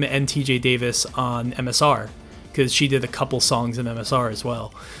 him and T.J. Davis on MSR. Because she did a couple songs in MSR as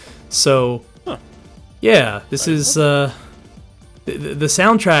well. So, yeah, this is... the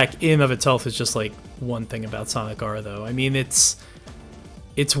soundtrack in and of itself is just, like, one thing about Sonic R, though. I mean, it's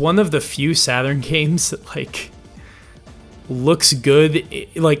one of the few Saturn games that, like, looks good.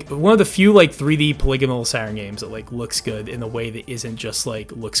 Like, one of the few, like, 3D polygonal Saturn games that, like, looks good in a way that isn't just,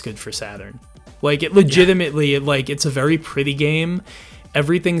 like, looks good for Saturn. Like, it legitimately, it's a very pretty game.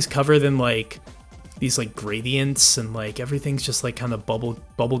 Everything's covered in, like... these like gradients and like everything's just like kind of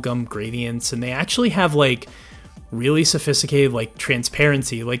bubblegum gradients, and they actually have like really sophisticated like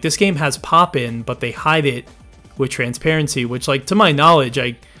transparency. Like this game has pop-in, but they hide it with transparency, which like to my knowledge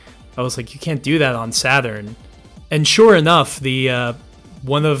I was like, you can't do that on Saturn. And sure enough, the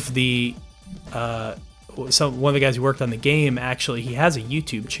one of the guys who worked on the game, actually he has a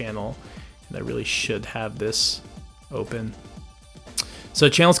YouTube channel, and I really should have this open. So the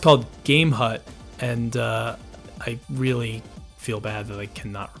channel's called Game Hut. And I really feel bad that I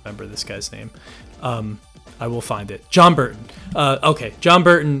cannot remember this guy's name. I will find it. John Burton. John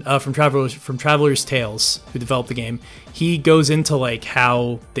Burton from Traveler's Tales, who developed the game. He goes into like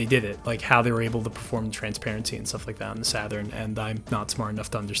how they did it, like how they were able to perform transparency and stuff like that on the Saturn. And I'm not smart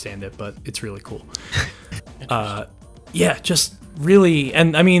enough to understand it, but it's really cool. Yeah, just really,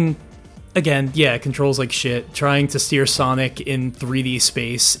 and I mean. Again, yeah, it controls like shit. Trying to steer Sonic in 3D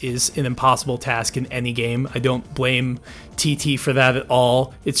space is an impossible task in any game. I don't blame TT for that at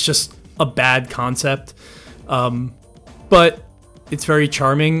all. It's just a bad concept. But it's very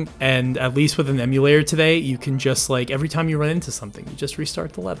charming, and at least with an emulator today, you can just like, every time you run into something, you just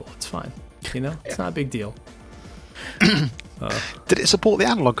restart the level. It's fine. You know? It's not a big deal. Did it support the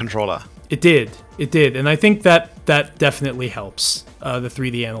analog controller? It did, and I think that definitely helps, the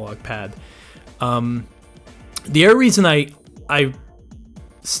 3D analog pad. The other reason I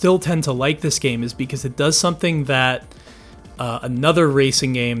still tend to like this game is because it does something that another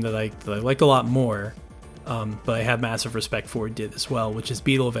racing game that I like a lot more, but I have massive respect for, did as well, which is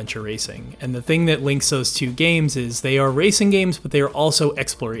Beetle Adventure Racing. And the thing that links those two games is they are racing games, but they are also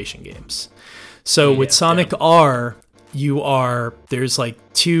exploration games. So with Sonic R... there's like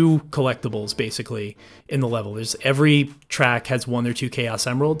two collectibles basically in the level. There's every track has 1 or 2 Chaos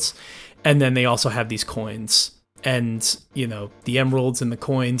Emeralds, and then they also have these coins. And, you know, the emeralds and the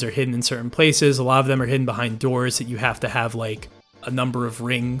coins are hidden in certain places. A lot of them are hidden behind doors that you have to have like a number of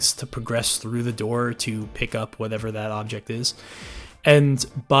rings to progress through the door to pick up whatever that object is. And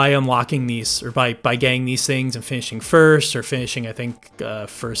by unlocking these, or by getting these things and finishing first, or finishing, I think,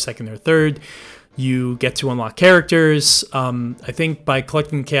 first, second, or third, you get to unlock characters. I think by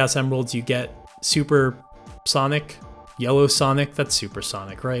collecting Chaos Emeralds, you get Super Sonic, Yellow Sonic. That's Super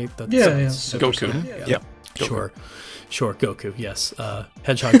Sonic, right? That's Goku. Yeah. Goku. Sure, Goku. Yes,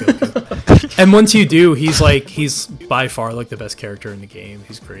 Hedgehog Goku. And once you do, he's by far like the best character in the game.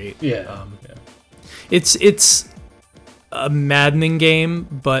 He's great. Yeah. It's a maddening game,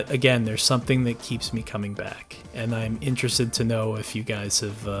 but again, there's something that keeps me coming back, and I'm interested to know if you guys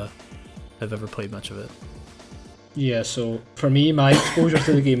have ever played much of it. Yeah, so for me, my exposure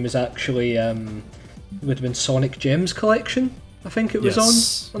to the game was actually would have been Sonic Gems Collection. I think it was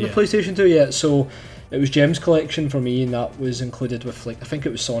on the PlayStation 2. Yeah, so it was Gems Collection for me, and that was included with like, I think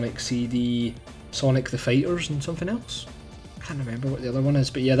it was Sonic CD, Sonic the Fighters, and something else. I can't remember what the other one is,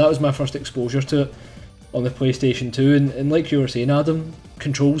 but yeah, that was my first exposure to it on the PlayStation 2. And like you were saying, Adam,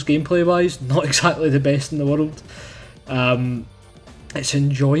 controls gameplay wise, not exactly the best in the world. It's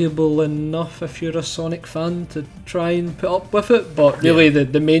enjoyable enough if you're a Sonic fan to try and put up with it, but really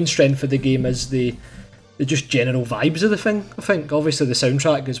the main strength of the game is the just general vibes of the thing. I think obviously the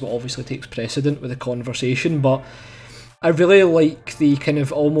soundtrack is what obviously takes precedent with the conversation, but I really like the kind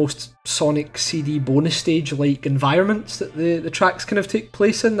of almost Sonic CD bonus stage like environments that the tracks kind of take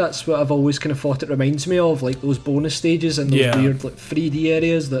place in. That's what I've always kind of thought it reminds me of, like those bonus stages and those weird like 3D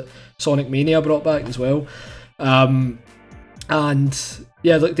areas that Sonic Mania brought back as well. And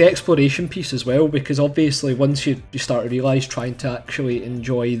yeah, like the exploration piece as well, because obviously once you start to realise trying to actually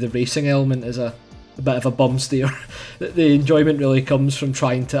enjoy the racing element is a bit of a bum steer. The enjoyment really comes from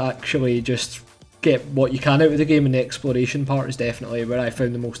trying to actually just get what you can out of the game, and the exploration part is definitely where I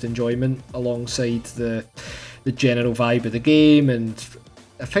found the most enjoyment, alongside the general vibe of the game and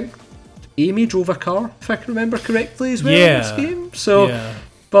I think Amy drove a car, if I can remember correctly, as well in this game. So, Yeah.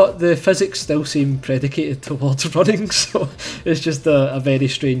 but the physics still seem predicated towards running, so it's just a very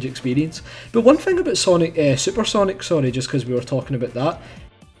strange experience. But one thing about Supersonic, just because we were talking about that,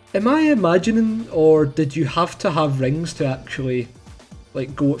 am I imagining, or did you have to have rings to actually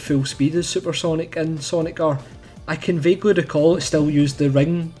like go at full speed as Supersonic in Sonic R? I can vaguely recall it still used the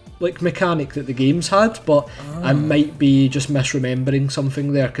ring like mechanic that the games had, but I might be just misremembering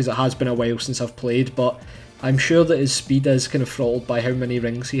something there because it has been a while since I've played. But I'm sure that his speed is kind of throttled by how many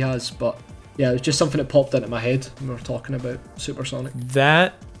rings he has. But yeah, it's just something that popped into my head when we were talking about Supersonic.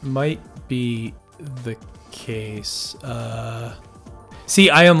 That might be the case. See,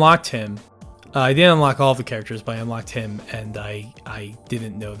 I unlocked him. I didn't unlock all the characters, but I unlocked him, and I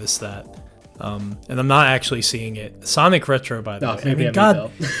didn't notice that. And I'm not actually seeing it. Sonic Retro, by the way. Maybe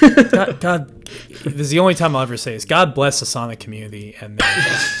God, this is the only time I'll ever say this. God bless the Sonic community and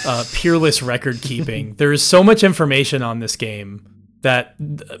their peerless record keeping. There is so much information on this game that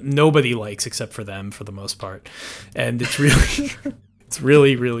nobody likes except for them, for the most part, and it's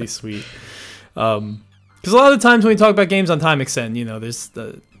really, really sweet. Because a lot of the times when we talk about games on Time Extend, there's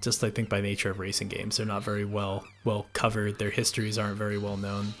just I think by nature of racing games, they're not very well covered. Their histories aren't very well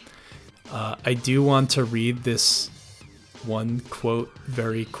known. I do want to read this one quote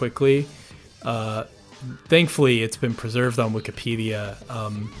very quickly. Thankfully, it's been preserved on Wikipedia.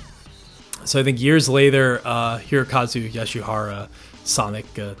 So I think years later, Hirokazu Yasuhara, Sonic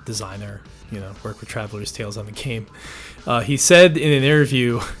designer, worked with Traveler's Tales on the game. He said in an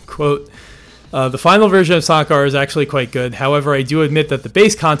interview, quote, the final version of Sonic R is actually quite good. However, I do admit that the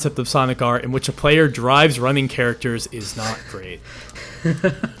base concept of Sonic R, in which a player drives running characters, is not great.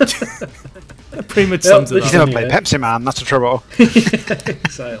 That pretty much sums it You up. never played Pepsi Man, that's the trouble.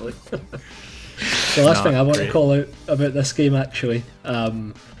 Exactly. The last thing I want great. to call out about this game actually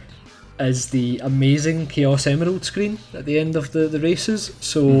is the amazing Chaos Emerald screen at the end of the races.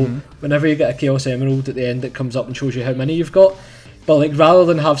 So whenever you get a Chaos Emerald at the end, it comes up and shows you how many you've got. But like rather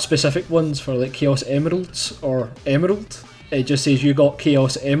than have specific ones for like Chaos Emeralds or Emerald, it just says you got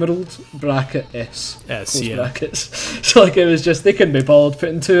Chaos Emerald bracket S. S, yeah. Brackets. So like it was just, they couldn't be bothered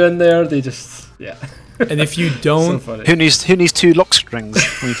putting 2 in there. They just, yeah. And if you So don't, funny. Who needs 2 lock strings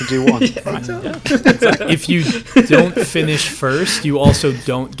when you can do one? Right. if you don't finish first, you also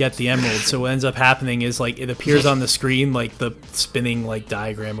don't get the emerald. So what ends up happening is like it appears on the screen like the spinning like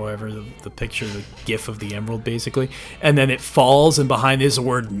diagram or whatever, the picture, the GIF of the emerald basically, and then it falls, and behind is the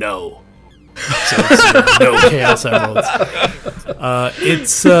word no. So it's no Chaos Emeralds.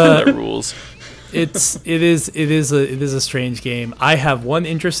 It's That rules. it is a strange game. I have one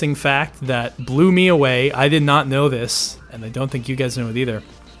interesting fact that blew me away. I did not know this, and I don't think you guys know it either.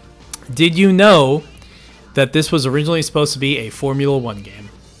 Did you know that this was originally supposed to be a Formula One game?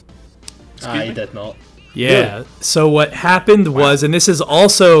 I did not. Yeah. Really? So what happened was, and this is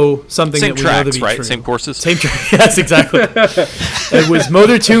also something Same that we know to tracks, be right? true. Same courses. Same track. Yes, exactly. It was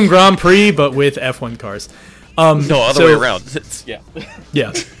Motor Tune Grand Prix, but with F1 cars. No, other way around. It's, yeah.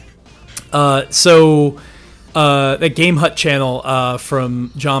 Yeah. The Game Hut channel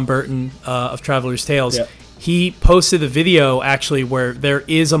from John Burton of Traveler's Tales, Yeah. he posted a video actually where there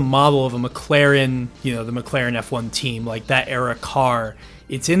is a model of a McLaren, the McLaren F1 team, like that era car.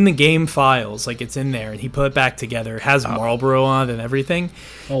 It's in the game files, like it's in there, and he put it back together. It has Marlboro on it and everything.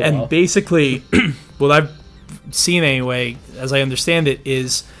 Oh, and wow. basically, what I've seen anyway, as I understand it,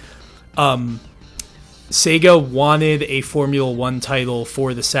 is Sega wanted a Formula One title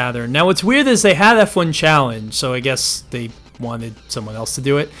for the Saturn. Now, what's weird is they had F1 Challenge, so I guess they wanted someone else to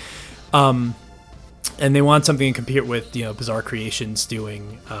do it. And they want something to compete with, Bizarre Creations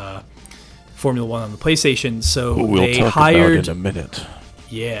doing Formula One on the PlayStation. So they hired in a minute.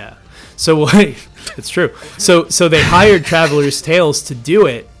 Yeah. So it's true. So they hired Traveler's Tales to do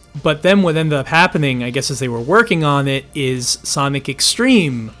it, but then what ended up happening, I guess, as they were working on it, is Sonic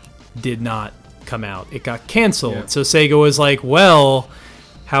Extreme did not come out. It got canceled. Yeah. So Sega was like, well,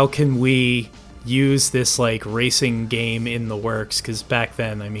 how can we use this like racing game in the works? Because back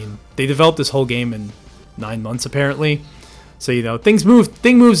then, I mean, they developed this whole game in 9 months apparently. So things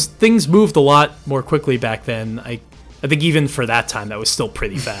moved a lot more quickly back then. I think even for that time, that was still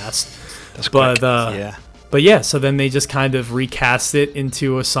pretty fast. That's But quick. Yeah. But yeah, so then they just kind of recast it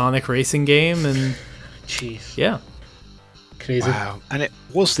into a Sonic racing game, and Jeez. yeah. Crazy. Wow. And it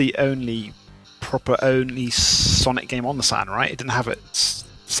was the only Sonic game on the Saturn, right? It didn't have its...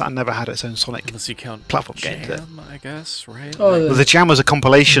 Saturn never had its own Sonic. Unless you count Platform game, did it? Jam, I guess, right? Oh, Well, the Jam was a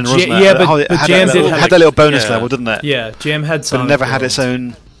compilation, wasn't it? yeah, but it had Jam that did little, have, had that little bonus yeah. level, didn't it? Yeah, Jam had But Sonic it never had World. its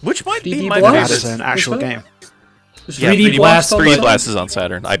own... Which might be 3D my Never Blast? had favorite. its own actual Was that? game. Yeah, 3D Blast, 3D but- Blast is on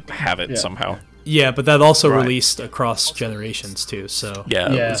Saturn. I have it Yeah. somehow. Yeah, but that also Right. released across generations too. So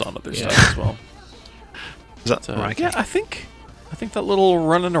Yeah, Yeah. it was on other Yeah. stuff as well. Is that So, right? yeah, I think that little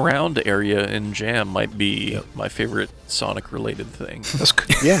running around area in Jam might be my favorite Sonic related thing. That's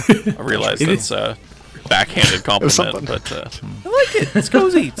yeah. I realize It that's a backhanded compliment, something. but I like it. It's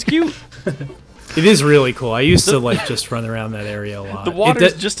cozy. It's cute. it is really cool. I used to like just run around that area a lot. The It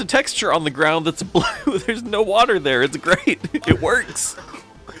water's d- just a texture on the ground that's blue. There's no water there. It's great. It works.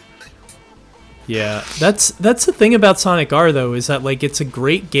 Yeah, that's the thing about Sonic R though, is that like it's a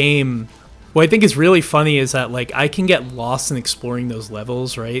great game. What I think is really funny is that like I can get lost in exploring those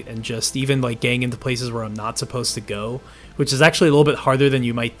levels, right? And just even like getting into places where I'm not supposed to go, which is actually a little bit harder than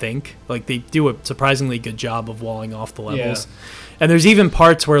you might think. Like they do a surprisingly good job of walling off the levels. And there's even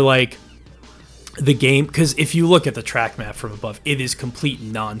parts where like the game, because if you look at the track map from above, it is complete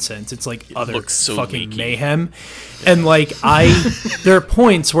nonsense. It's like utter looks so fucking leaky. mayhem. And like there are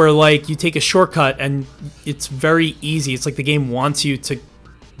points where like you take a shortcut and it's very easy. It's like the game wants you to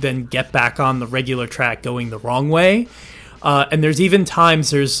then get back on the regular track going the wrong way. And there's even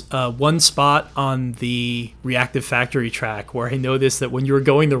times there's one spot on the Reactive Factory track where I noticed that when you're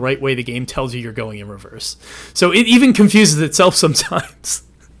going the right way, the game tells you you're going in reverse. So it even confuses itself sometimes.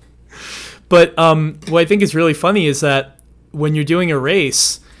 But what I think is really funny is that when you're doing a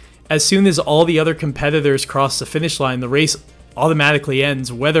race, as soon as all the other competitors cross the finish line, the race automatically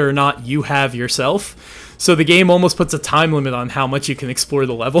ends whether or not you have yourself. So the game almost puts a time limit on how much you can explore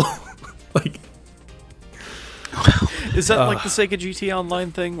the level. Like, Is that like the Sega GT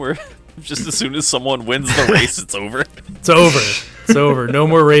Online thing where just as soon as someone wins the race, it's over? it's over. It's over. No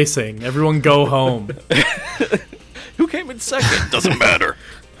more racing. Everyone go home. Who came in second? Doesn't matter.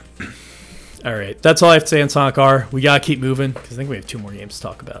 All right. That's all I have to say on Sonic R. We got to keep moving because I think we have 2 more games to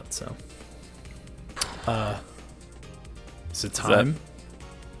talk about. So, is it time?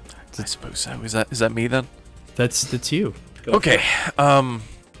 I suppose so. Is that me then? That's you. Okay.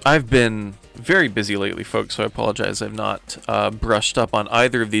 I've been very busy lately, folks, so I apologize. I've not brushed up on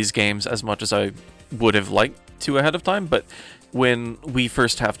either of these games as much as I would have liked to ahead of time, but when we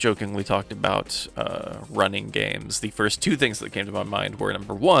first half-jokingly talked about running games, the first 2 things that came to my mind were,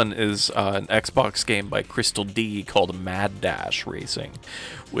 number 1 is an Xbox game by Crystal D called Mad Dash Racing,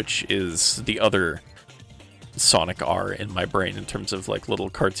 which is the other Sonic R in my brain in terms of like little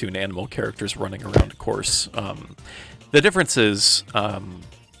cartoon animal characters running around a course. The difference is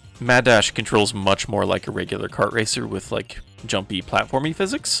Mad Dash controls much more like a regular kart racer with like jumpy platformy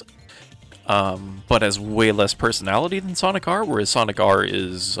physics, but has way less personality than Sonic R, whereas Sonic R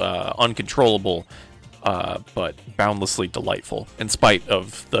is uncontrollable but boundlessly delightful in spite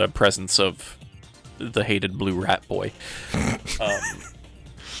of the presence of the hated blue rat boy.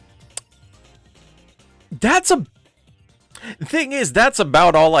 That's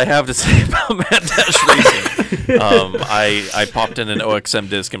about all I have to say about Mad Dash Racing. I popped in an OXM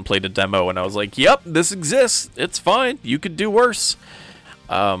disc and played a demo, and I was like, "Yep, this exists. It's fine. You could do worse."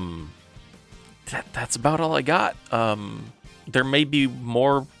 That's about all I got. There may be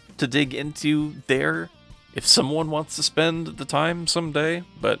more to dig into there if someone wants to spend the time someday,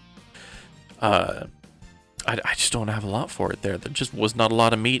 but I just don't have a lot for it there. There just was not a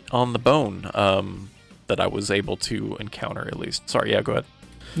lot of meat on the bone. That I was able to encounter, at least. Sorry, yeah, go ahead.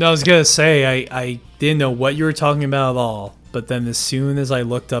 No, I was gonna say I didn't know what you were talking about at all, but then as soon as I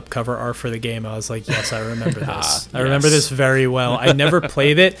looked up cover art for the game, I was like, yes, I remember this. I remember yes. this very well. I never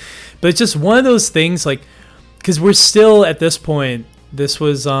played it, but it's just one of those things, like, because we're still at this point. This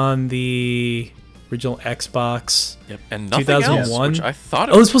was on the original Xbox. Yep, and nothing else, 2001? which I thought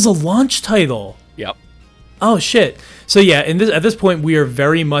it Oh, was. this was a launch title. Yep. Oh shit! So yeah, at this point we are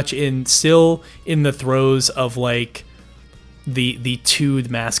very much still in the throes of like the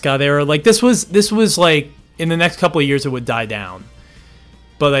Toad mascot era. Like this was like in the next couple of years it would die down,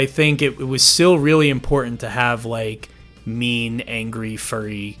 but I think it was still really important to have like mean, angry,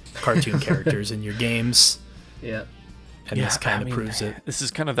 furry cartoon characters in your games, Yeah. and this kind of proves it. This is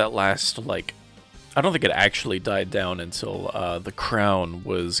kind of that last, like, I don't think it actually died down until the crown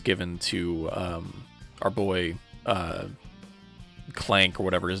was given to our boy Clank, or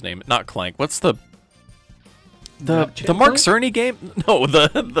whatever his name. Not Clank. What's the Mark Cerny game? No, the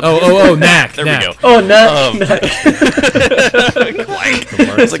Knack. There Knack. we go. Oh, no. Clank.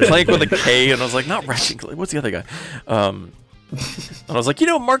 It's like Clank with a K, and I was like, not Ratchet Clank. What's the other guy? And I was like,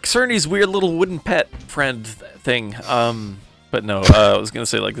 Mark Cerny's weird little wooden pet friend thing. But no, I was gonna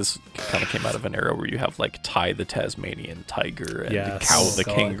say, like, this kind of came out of an era where you have like Ty the Tasmanian tiger and Yes. Cow Oh, the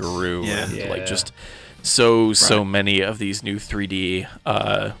God. kangaroo, Yeah. and Yeah. like just so many of these new 3D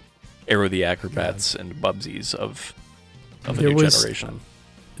Arrow the Acrobats and Bubsies of the There new was- generation.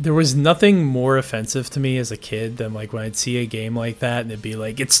 There was nothing more offensive to me as a kid than like when I'd see a game like that and it'd be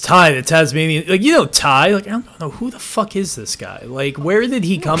like, it's Ty, the Tasmanian. Like, Ty? Like, I don't know, who the fuck is this guy? Like, where did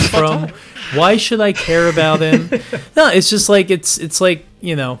he come from? Why should I care about him? No, it's just like, it's like,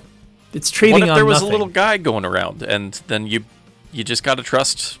 it's trading What if on there was nothing. a little guy going around, and then you just gotta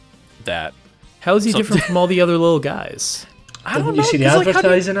trust that? How is he different from all the other little guys? I don't Didn't know. you see the 'cause, like, how do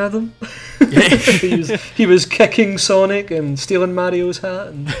you- advertising, Adam? he was kicking Sonic and stealing Mario's hat.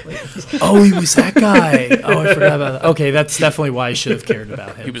 And, Oh, he was that guy. Oh, I forgot about that. Okay, that's definitely why I should have cared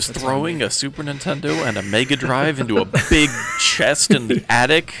about him. He was throwing a Super Nintendo and a Mega Drive into a big chest in the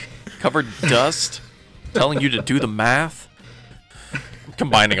attic, covered in dust, telling you to do the math. I'm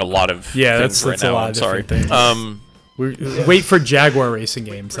combining a lot of Yeah, things that's right a now. lot I'm of sorry. different things. Wait for Jaguar Racing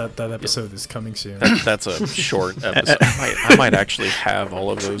Games. That episode is coming soon. That's a short episode. I might actually have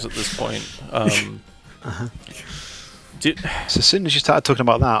all of those at this point. So as soon as you started talking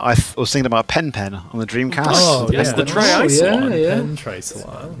about that, I was thinking about Pen on the Dreamcast. Oh, Yes, yeah. the Triathlon. yeah. Pen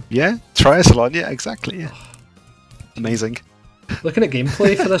Triathlon. Yeah, Triathlon. Yeah, exactly. Yeah, amazing. Looking at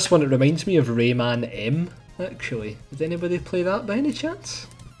gameplay for this one, it reminds me of Rayman M, actually. Did anybody play that by any chance?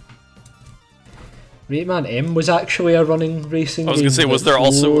 Rayman M was actually a running racing game. I was gonna say, was that there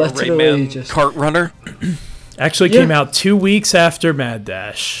also a literally Rayman kart runner? Actually Yeah. came out 2 weeks after Mad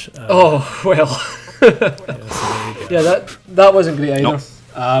Dash. Oh, well. Yeah, that wasn't great either.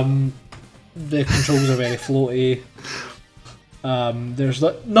 Nope. The controls are very floaty. There's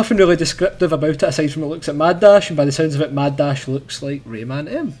nothing really descriptive about it aside from it looks at Mad Dash, and by the sounds of it, Mad Dash looks like Rayman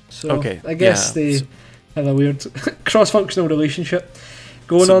M. So Okay, I guess yeah. they have a weird cross-functional relationship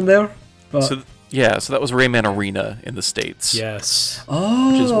going on there. But So that was Rayman Arena in the States. Yes.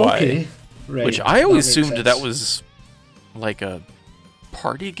 oh, which is why- okay. Right, Which I always makes assumed that sense. was like a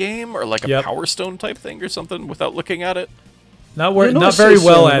party game or like a Yep. Power Stone type thing or something without looking at it. Not Yeah, no, not it's very just,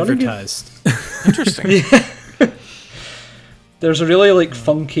 well running game. advertised. Interesting. There's a really like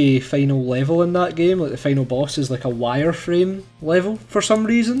funky final level in that game. Like the final boss is like a wireframe level for some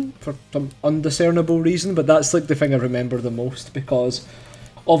reason, for some undiscernible reason. But that's like the thing I remember the most because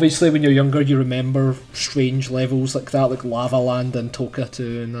obviously when you're younger you remember strange levels like that, like Lava Land and Toka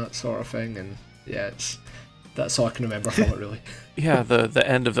 2 and that sort of thing. And yeah, that's all I can remember from it really. Yeah, the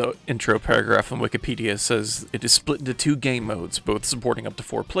end of the intro paragraph on Wikipedia says it is split into 2 game modes, both supporting up to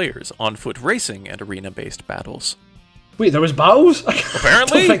 4 players, on-foot racing and arena-based battles. Wait, there was battles? Apparently. I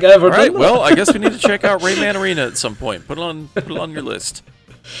don't think I ever All right, done that. well, I guess we need to check out Rayman Arena at some point. Put it on your list.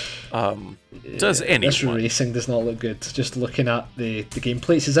 Does This anyone? racing does not look good. Just looking at the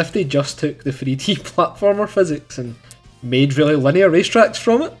gameplay, it's as if they just took the 3D platformer physics and made really linear racetracks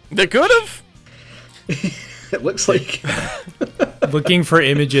from it. They could have. It looks like Looking for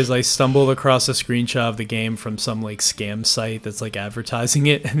images, I stumbled across a screenshot of the game from some like scam site that's like advertising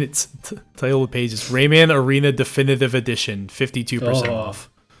it, and it's title of the page is Rayman Arena Definitive Edition, 52% Oh. off.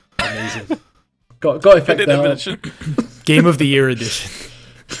 amazing. Got to pick that up. Does Game of the Year edition.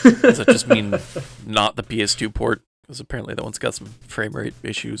 that just mean not the PS2 port? Because apparently that one's got some frame rate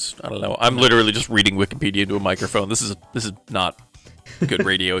issues. I don't know. I'm literally just reading Wikipedia into a microphone. This is not good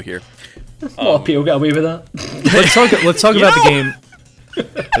radio here. A lot of people get away with that. Let's talk about the game.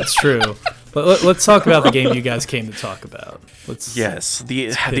 That's true. But let's talk about the game you guys came to talk about. Yes,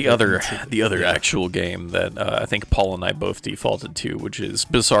 the pivot other into- the other actual game that I think Paul and I both defaulted to, which is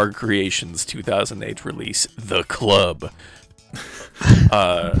Bizarre Creations' 2008 release, The Club.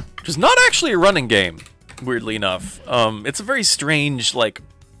 Which is not actually a running game, weirdly enough. It's a very strange, like,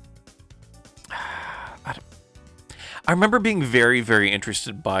 I remember being very, very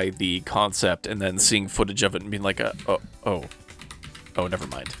interested by the concept and then seeing footage of it and being like, oh, never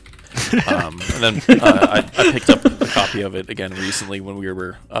mind. And then I picked up a copy of it again recently when we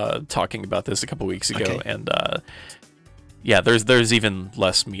were talking about this a couple weeks ago, Okay. and yeah, there's even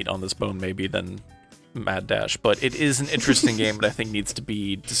less meat on this bone maybe than Mad Dash, but it is an interesting game that I think needs to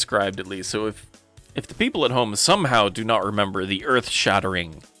be described at least. So if the people at home somehow do not remember the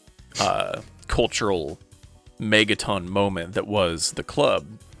earth-shattering cultural megaton moment that was The Club,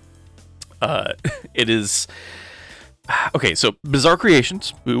 it is okay. So Bizarre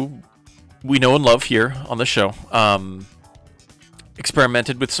Creations, who we know and love here on the show,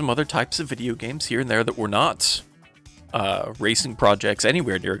 experimented with some other types of video games here and there that were not racing projects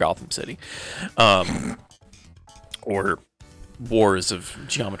anywhere near Gotham City, or wars of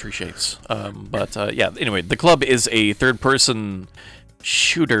geometry shapes. But yeah, anyway, The Club is a third-person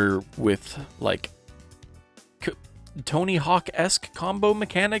shooter with like Tony Hawk-esque combo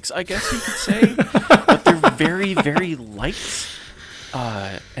mechanics, I guess you could say, but they're very, very light.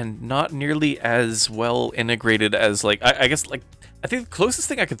 and not nearly as well integrated as like I guess like I think the closest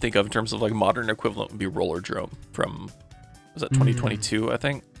thing I could think of in terms of like modern equivalent would be Rollerdrome from was that 2022 I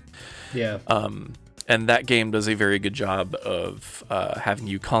think. Yeah. And that game does a very good job of having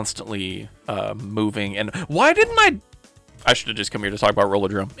you constantly moving. And why didn't I should have just come here to talk about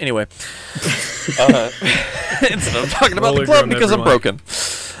Rollerdrome. Anyway, instead of talking about the club because I'm broken.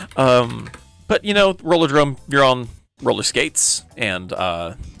 But, you know, Rollerdrome, you're on roller skates. And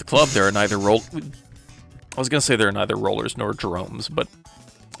the club, there are neither I was going to say there are neither rollers nor dromes, but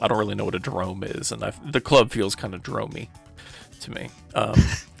I don't really know what a drome is. And the club feels kind of dromey to me.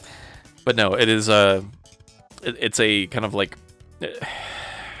 But no, it is it's a kind of like,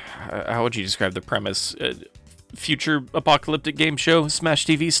 how would you describe the premise? Future apocalyptic game show, Smash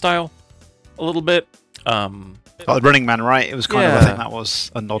TV style, a little bit. Like Running Man, right? It was kind of, I think that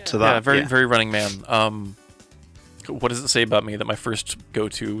was a nod to that. Yeah, very Running Man. What does it say about me that my first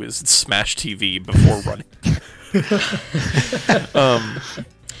go-to is Smash TV before running?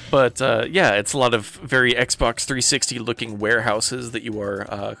 Yeah, it's a lot of very Xbox 360 looking warehouses that you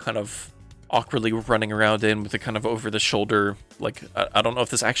are kind of awkwardly running around in with a kind of over-the-shoulder, like, I don't know if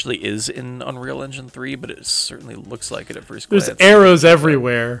this actually is in Unreal Engine 3, but it certainly looks like it at first glance. There's arrows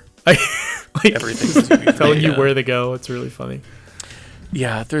everywhere. Like, everything's telling you where to go. It's really funny.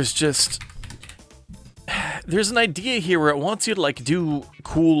 Yeah, there's an idea here where it wants you to like do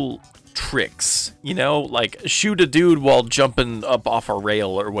cool tricks, you know, like shoot a dude while jumping up off a rail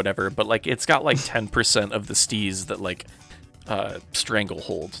or whatever, but like it's got like 10% of the steez that like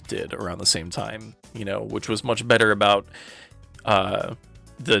Stranglehold did around the same time, you know, which was much better about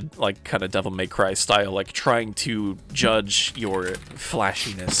the like kind of Devil May Cry style, like trying to judge your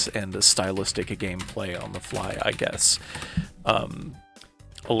flashiness and the stylistic gameplay on the fly, I guess. A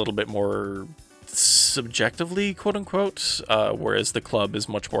little bit more subjectively, quote unquote, whereas the club is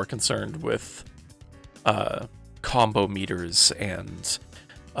much more concerned with combo meters and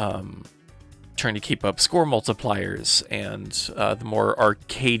trying to keep up score multipliers and the more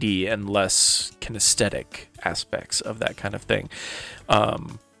arcadey and less kinesthetic aspects of that kind of thing.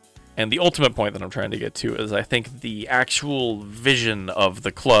 And the ultimate point that I'm trying to get to is I think the actual vision of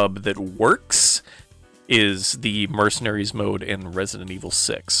the club that works is the Mercenaries mode in Resident Evil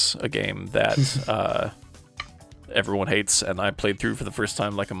 6, a game that everyone hates, and I played through for the first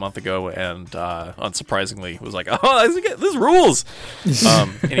time like a month ago, and unsurprisingly was like, oh, this rules!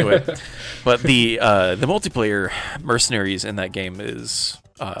 Anyway, but the multiplayer Mercenaries in that game is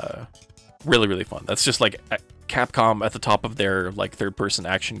really, really fun. That's just like Capcom at the top of their like third-person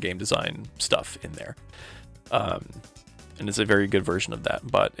action game design stuff in there. And it's a very good version of that,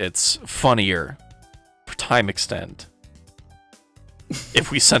 but it's funnier for time extent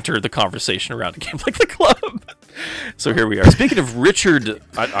if we center the conversation around a game like the club. So here we are. Speaking of Richard,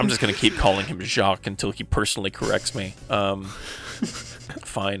 I'm just going to keep calling him Jacques until he personally corrects me.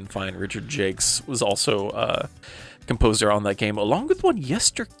 Fine. Richard Jakes was also composer on that game, along with one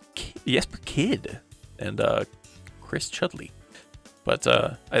Jesper Kid and Chris Chudley. But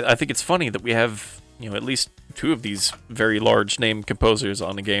I think it's funny that we have, you know, at least two of these very large name composers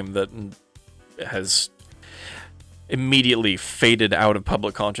on a game that has immediately faded out of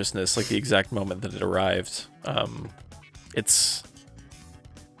public consciousness like the exact moment that it arrived. It's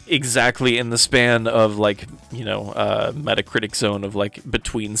exactly in the span of like, you know, Metacritic zone of like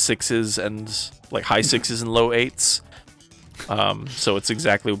between 6s and like high 6s and low 8s. So it's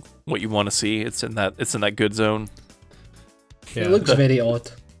exactly what you want to see. It's in that good zone. Yeah. It looks very odd.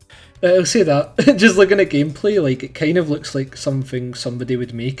 I'll say that. Just looking at gameplay, like it kind of looks like something somebody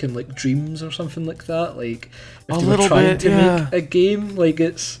would make in like Dreams or something like that. Like if they were trying to make a game, like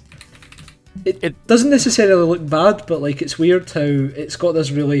it doesn't necessarily look bad, but like it's weird how it's got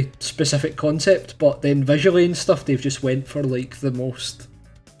this really specific concept, but then visually and stuff they've just went for like the most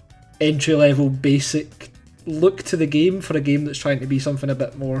entry level basic look to the game for a game that's trying to be something a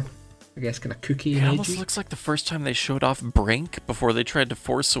bit more, I guess, kind of kooky and It edgy. almost looks like the first time they showed off Brink before they tried to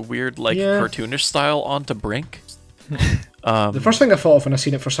force a weird, like, cartoonish style onto Brink. The first thing I thought of when I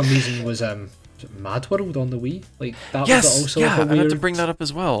seen it for some reason was Mad World on the Wii. Like that was also like a weird... I had to bring that up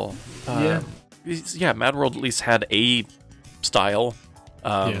as well. Mad World at least had a style.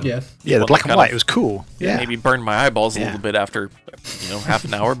 The black and white, it was cool. Yeah, maybe burned my eyeballs a little bit after, half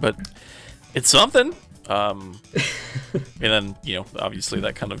an hour, but it's something. And then, obviously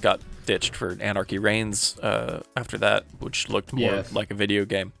that kind of got ditched for Anarchy Reigns after that, which looked more like a video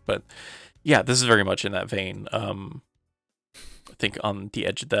game. But yeah, this is very much in that vein. I think on the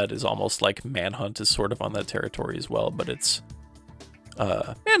edge of that is almost like Manhunt is sort of on that territory as well, but it's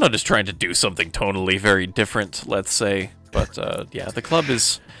Manhunt is trying to do something tonally very different, let's say. But yeah, the club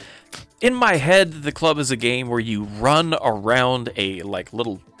is. In my head, the club is a game where you run around a like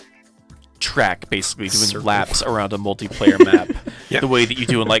little track, basically doing laps around a multiplayer map, the way that you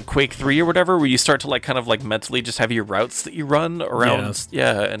do in like Quake 3 or whatever, where you start to like kind of like mentally just have your routes that you run around.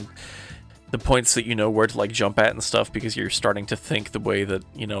 Yeah, and the points that you know where to like jump at and stuff, because you're starting to think the way that,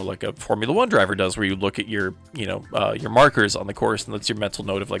 you know, like a Formula 1 driver does, where you look at your, you know, your markers on the course, and that's your mental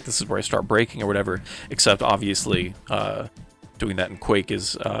note of like, this is where I start braking or whatever. Except obviously doing that in Quake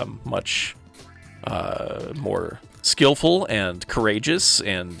is much more skillful and courageous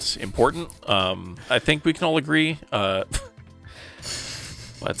and important. I think we can all agree. But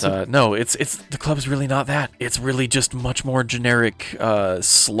no, it's the club is really not that. It's really just much more generic,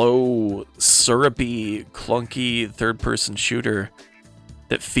 slow, syrupy, clunky third-person shooter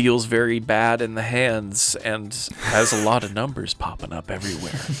that feels very bad in the hands and has a lot of numbers popping up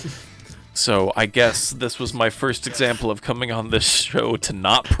everywhere. So I guess this was my first example of coming on this show to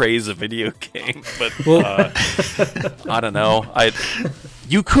not praise a video game, but I don't know. I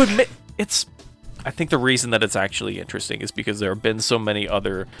think the reason that it's actually interesting is because there have been so many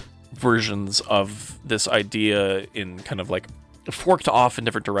other versions of this idea in kind of like forked off in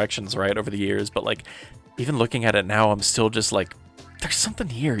different directions, right, over the years. But like, even looking at it now, I'm still just like, there's something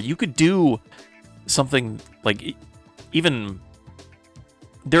here. You could do something like even.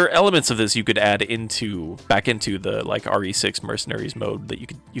 There are elements of this you could add back into the like RE6 Mercenaries mode that you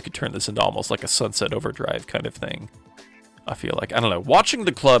could turn this into almost like a Sunset Overdrive kind of thing. I feel like, I don't know, watching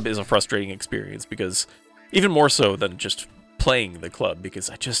the club is a frustrating experience, because even more so than just playing the club, because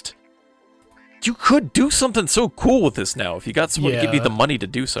you could do something so cool with this now if you got someone to give you the money to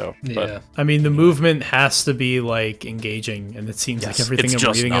do so. Yeah. But, I mean, the movement has to be like engaging, and it seems like everything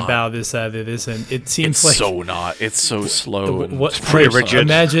I'm reading about is that it isn't. It seems it's like so not. It's so slow. It's pretty rigid.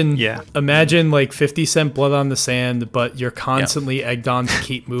 Imagine like 50 Cent Blood on the Sand, but you're constantly egged on to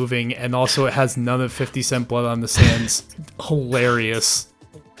keep moving, and also it has none of 50 Cent Blood on the Sand's hilarious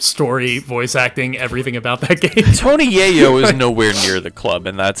story, voice acting, everything about that game. Tony Yayo is nowhere near the club,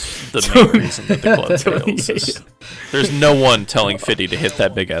 and that's the main reason that the club fails. There's no one telling Fiddy to hit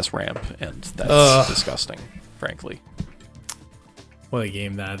that big ass ramp, and that's disgusting, frankly. What a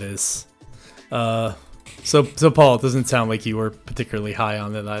game that is. So Paul, it doesn't sound like you were particularly high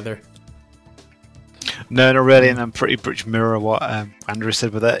on it either. No, not really, and I'm pretty much mirror what Andrew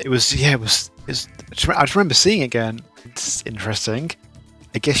said with it. It was I just remember seeing it going, it's interesting.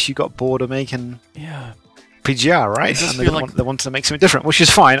 I guess you got bored of making PGR, right? And they wanted to make something different, which is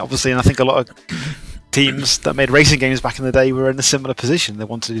fine, obviously. And I think a lot of teams that made racing games back in the day were in a similar position. They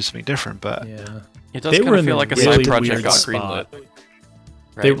wanted to do something different, but it does kind of feel like a side project got greenlit.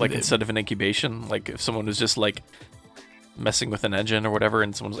 Right? Like instead of an incubation, like if someone was just like messing with an engine or whatever,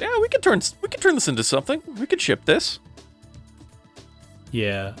 and someone was like, "Yeah, we could turn this into something. We could ship this."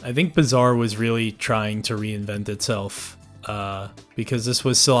 Yeah, I think Bizarre was really trying to reinvent itself. Because this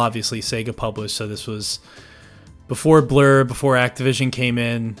was still obviously Sega published, so this was before Blur, before Activision came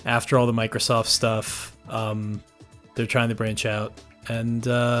in, after all the Microsoft stuff. They're trying to branch out, and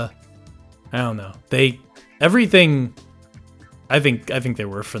I don't know. I think they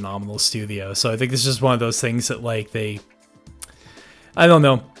were a phenomenal studio. So I think this is just one of those things that like I don't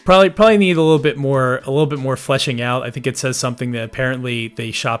know. Probably need a little bit more fleshing out. I think it says something that apparently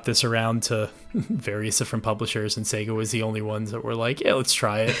they shopped this around to various different publishers, and Sega was the only ones that were like, yeah, let's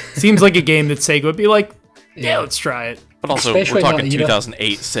try it. Seems like a game that Sega would be like, yeah, let's try it. But also, especially we're talking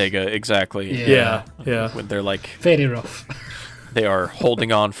 2008 Sega, exactly. Yeah. When they're like very rough. They are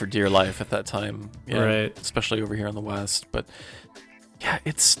holding on for dear life at that time. Yeah, right. Especially over here in the West. But yeah,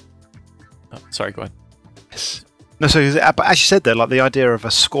 it's. Oh, sorry, go ahead. No, so but as you said there, like the idea of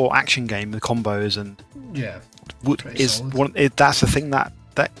a score action game, the combos and that's the thing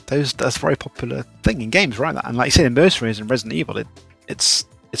that's a very popular thing in games, right? And like you said, in Mercenaries and Resident Evil, it's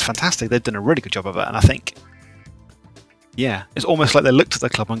fantastic. They've done a really good job of it, and I think, it's almost like they looked at the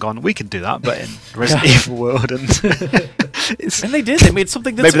club and gone, "We can do that," but in Resident Evil world, and they did. They made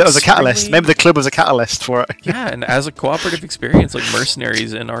something that's maybe that was a catalyst. Maybe the club was a catalyst for it. Yeah, and as a cooperative experience, like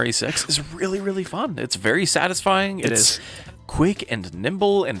Mercenaries in RE6 is really, really fun. It's very satisfying. It's quick and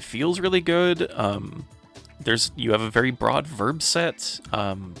nimble and feels really good. You have a very broad verb set.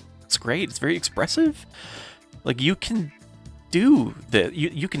 It's great. It's very expressive. Like you can do that.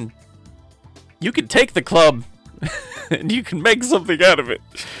 You can take the club and you can make something out of it.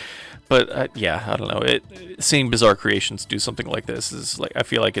 But I don't know. Seeing Bizarre Creations do something like this is like, I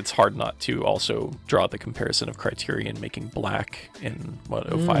feel like it's hard not to also draw the comparison of Criterion making Black in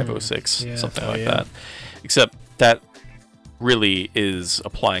 05, 06, something like that. Except that really is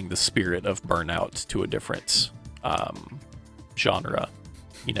applying the spirit of Burnout to a different genre.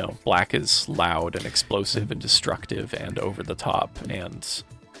 You know, black is loud and explosive and destructive and over the top and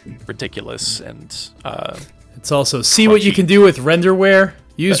ridiculous and It's also see what you crunchy. can do with renderware.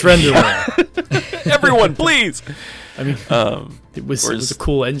 Use renderware. everyone, please. I mean, it was a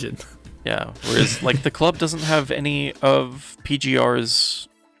cool engine. Yeah, whereas like the club doesn't have any of PGR's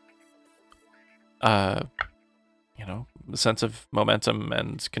you know, sense of momentum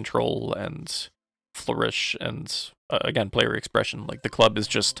and control and flourish and again, player expression. Like the club is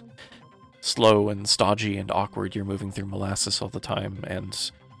just slow and stodgy and awkward. You're moving through molasses all the time,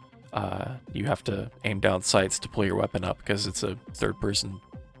 and you have to aim down sights to pull your weapon up because it's a third-person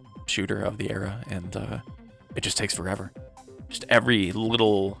shooter of the era, and it just takes forever. Just every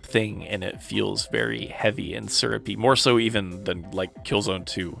little thing in it feels very heavy and syrupy, more so even than like Killzone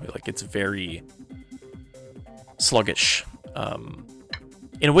 2. Like it's very sluggish,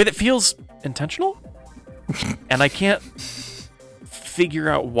 in a way that feels intentional, and I can't figure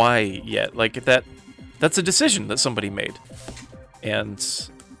out why yet. Like that's a decision that somebody made, and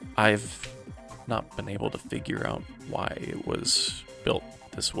I've not been able to figure out why it was built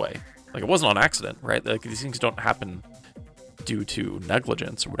this way. Like it wasn't on accident, right? Like these things don't happen due to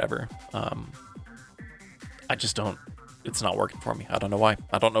negligence or whatever. I just don't. It's not working for me. I don't know why.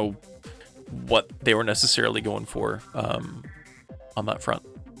 I don't know what they were necessarily going for on that front.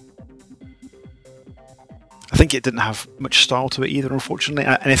 I think it didn't have much style to it either, unfortunately.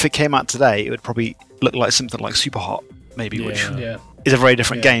 And if it came out today, it would probably look like something like Super Hot, maybe, which Yeah. is a very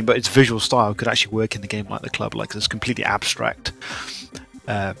different game, but its visual style could actually work in the game like the club. Like this completely abstract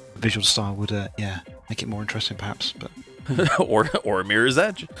visual style would, make it more interesting, perhaps. But or Mirror's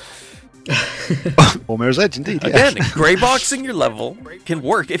Edge. or Mirror's Edge, indeed. Again, gray boxing your level can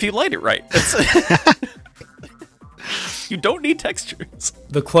work if you light it right. You don't need textures.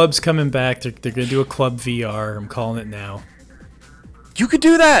 The club's coming back. They're going to do a club VR. I'm calling it now. You could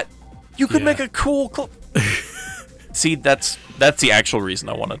do that. You could Yeah. make a cool club. See, that's the actual reason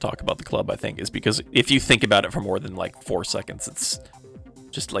I want to talk about the club, I think, is because if you think about it for more than like 4 seconds, it's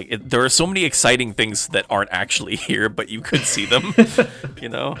just like there are so many exciting things that aren't actually here, but you could see them, you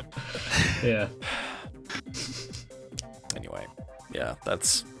know? Yeah. Anyway, yeah,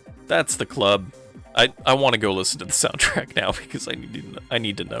 that's the club. I want to go listen to the soundtrack now because I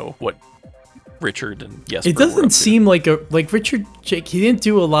need to know what Richard and Jesper It were up doesn't to. seem like Richard Jake. He didn't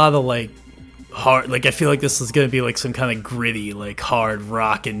do a lot of like hard. Like I feel like this is going to be like some kind of gritty, like hard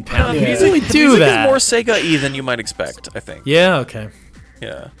rock and pound. He Yeah. didn't really The do music that. is more Sega-y than you might expect, I think. Yeah. Okay.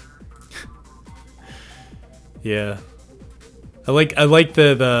 Yeah. Yeah. I like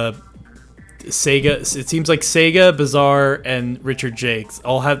the Sega. It seems like Sega, Bizarre, and Richard Jakes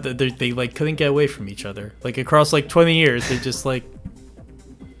all have they like couldn't get away from each other. Like across like 20 years, they just like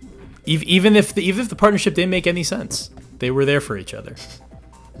even if the partnership didn't make any sense, they were there for each other.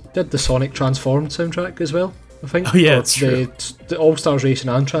 Did the Sonic Transformed soundtrack as well, I think. Oh, yeah, Or it's true. The All Stars Racing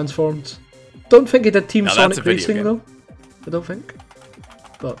and Transformed. Don't think he did Team Now that's Sonic a video Racing game. though. I don't think.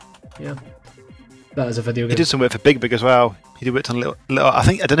 But yeah, that is a video He game. did some work for Big Big as well. He did work on little. I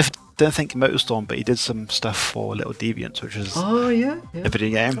don't think Motorstorm, but he did some stuff for Little Deviants, which is Oh yeah, yeah. a video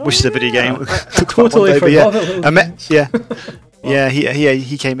game. Which is a video yeah. game. I Took about totally one day, but forgot about Little I met, Deviants. yeah, yeah.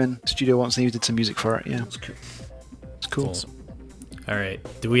 He came in studio once and he did some music for it. Yeah, That's cool. it's cool. All right.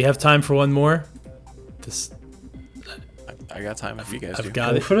 Do we have time for one more? This I got time if you guys do. I've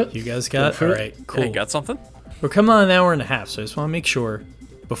got Go it. for it. You guys Go got it. for All it. right. Yeah, Cool. you got something? We're coming on an hour and a half, so I just want to make sure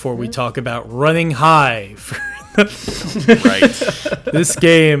before we talk about Running High for Right. this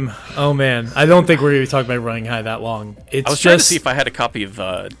game. Oh man, I don't think we're going to be talking about Running High that long. It's I was trying to just see if I had a copy of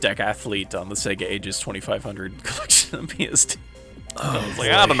Deck Athlete on the Sega Ages 2500 collection of PS2. I was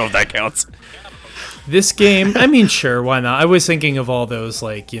like, I don't know if that counts. this game. I mean, sure, why not? I was thinking of all those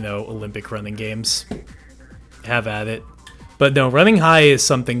like Olympic running games. Have at it, but no, Running High is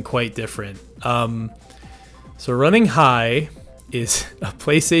something quite different. So Running High is a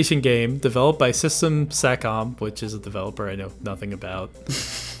PlayStation game developed by System Satcom, which is a developer I know nothing about.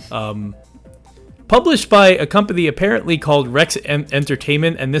 Published by a company apparently called Rex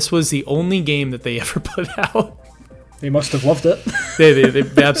Entertainment, and this was the only game that they ever put out. They must have loved it.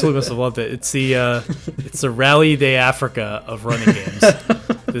 They absolutely must have loved it. It's the Rally Day Africa of running games.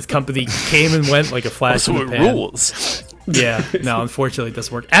 This company came and went like a flash So in it the pan. rules. Yeah, no, unfortunately it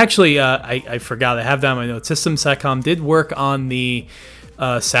doesn't work. Actually, I forgot. I have that on my notes. System Satcom did work on the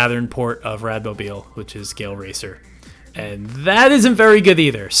Saturn port of Radmobile, which is Gale Racer, and that isn't very good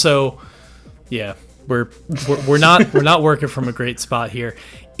either. So, yeah, we're not working from a great spot here.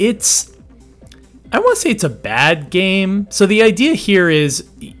 I want to say it's a bad game. So the idea here is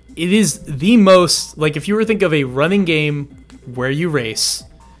it is the most, like, if you were to think of a running game where you race,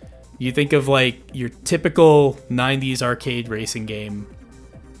 you think of like your typical 90s arcade racing game,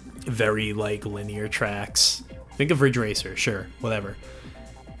 very like linear tracks. Think of Ridge Racer, sure, whatever.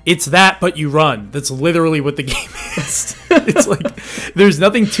 It's that, but you run. That's literally what the game is. It's like there's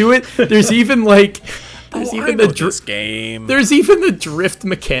nothing to it. There's even like this game. There's even the drift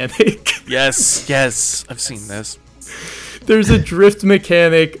mechanic. Yes, I've seen this. There's a drift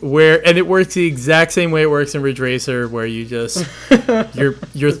mechanic and it works the exact same way it works in Ridge Racer, where you just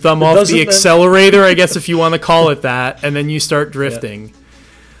your thumb off the accelerator, I guess if you want to call it that, and then you start drifting.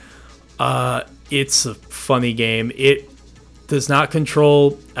 Yeah. It's a funny game. It does not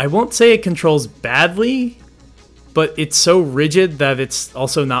control. I won't say it controls badly, but it's so rigid that it's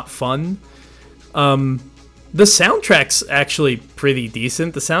also not fun. The soundtrack's actually pretty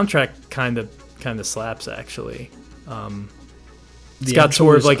decent. The soundtrack kind of slaps actually. It's got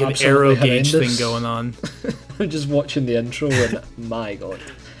sort of like an arrow gauge thing going on. I'm just watching the intro and my god,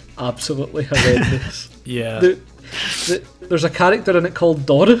 absolutely horrendous. Yeah. There's a character in it called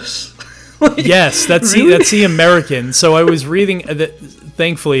Doris. Yes, that's the American. So I was reading.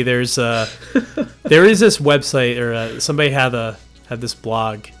 Thankfully, there is this website, or somebody had this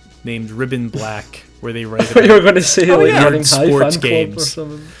blog named Ribbon Black where they write about you were going to say running sports high games. Or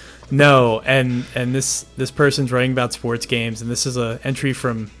something. No, and this person's writing about sports games, and this is an entry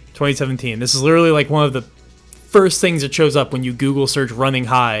from 2017. This is literally like one of the first things that shows up when you Google search running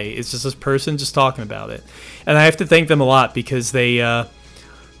high. It's just this person just talking about it, and I have to thank them a lot because they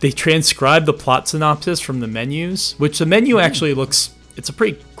transcribe the plot synopsis from the menus, which the menu actually it's a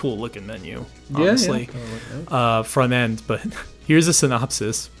pretty cool looking menu, honestly. Yeah. Front end, but here's a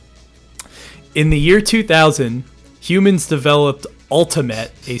synopsis. In the year 2000, humans developed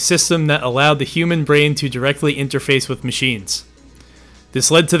Ultimate, a system that allowed the human brain to directly interface with machines.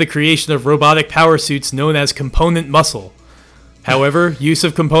 This led to the creation of robotic power suits known as component muscle. However, use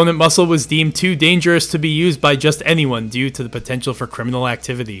of component muscle was deemed too dangerous to be used by just anyone due to the potential for criminal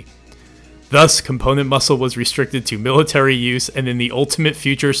activity. Thus, component muscle was restricted to military use and in the ultimate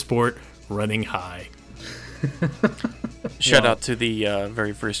future sport, running high. Shout out to the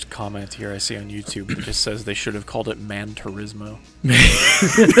very first comment here I see on YouTube. It just says they should have called it Man Turismo.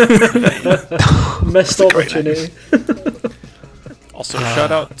 Missed opportunity. Also,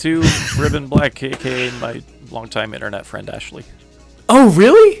 shout out to Ribbon Black, aka my longtime internet friend Ashley. Oh,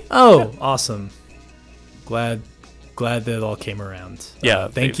 really? Oh, awesome. Glad that it all came around. Yeah,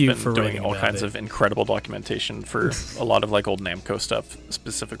 thank you for doing writing all about kinds it. of incredible documentation for a lot of like old Namco stuff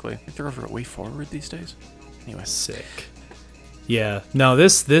specifically. I think they're over at Way Forward these days. Anyway, sick. Yeah, no,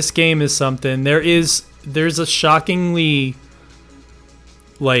 this game is something. There's a shockingly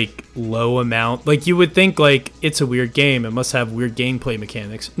like low amount. Like you would think like it's a weird game. It must have weird gameplay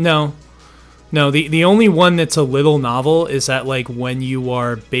mechanics. No, the only one that's a little novel is that like when you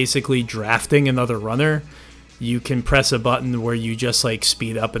are basically drafting another runner, you can press a button where you just like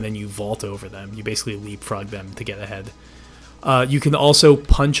speed up and then you vault over them. You basically leapfrog them to get ahead. You can also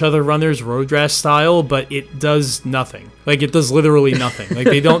punch other runners road rash style, but it does nothing. Like it does literally nothing. Like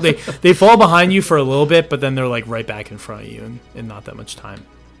they fall behind you for a little bit, but then they're like right back in front of you in not that much time.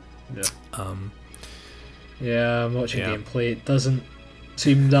 Yeah. Yeah, I'm watching gameplay. It doesn't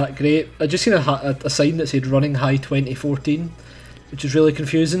seem that great. I just seen a sign that said Running High 2014, which is really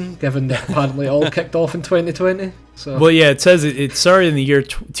confusing, given that apparently it all kicked off in 2020. So. Well, yeah, it says it started in the year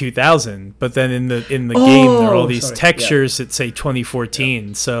 2000, but then in the game there are all these textures that say 2014.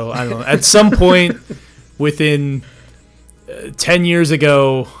 Yeah. So I don't know. At some point within 10 years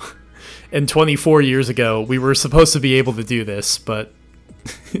ago and 24 years ago, we were supposed to be able to do this, but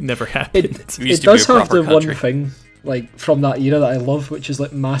it never happened. It does have the one thing like from that era that I love, which is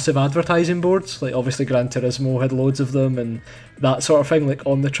like massive advertising boards. Like obviously Gran Turismo had loads of them and that sort of thing, like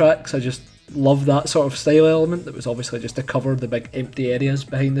on the tracks. I just love that sort of style element that was obviously just to cover the big empty areas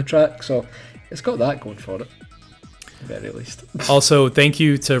behind the track. So it's got that going for it, at the very least. Also, thank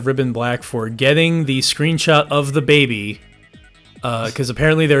you to Ribbon Black for getting the screenshot of the baby, because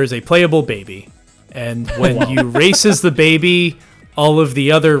apparently there is a playable baby, and when you race as the baby, all of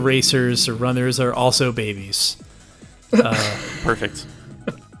the other racers or runners are also babies. Perfect.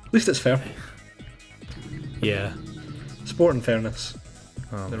 At least it's fair. Yeah. Sport and fairness.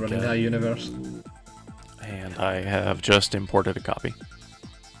 The Running High universe. And I have just imported a copy.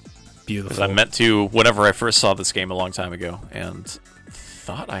 Beautiful. Because I meant to whenever I first saw this game a long time ago and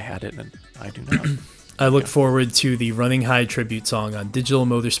thought I had it and I do not. I look forward to the Running High tribute song on Digital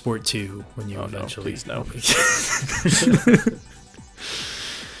Motorsport 2 when you eventually... No, please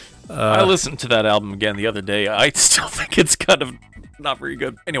no. I listened to that album again the other day. I still think it's kind of not very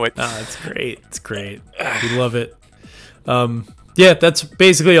good. Anyway. It's great. It's great. We love it. Yeah, that's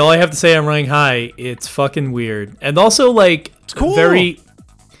basically all I have to say on Running High. It's fucking weird. And also, like, It's cool. very,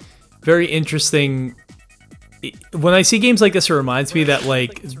 very interesting. When I see games like this, it reminds me that,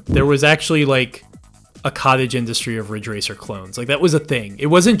 like, there was actually, like, a cottage industry of Ridge Racer clones. Like, that was a thing. It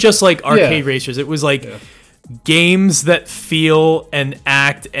wasn't just, like, arcade racers. It was, like, games that feel and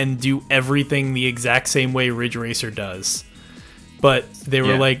act and do everything the exact same way Ridge Racer does. But they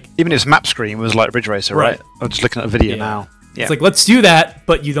were, like... Even its map screen was like Ridge Racer, right? I'm just looking at a video now. Yeah. It's like, let's do that,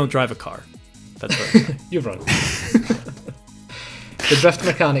 but you don't drive a car. That's right. You run. The drift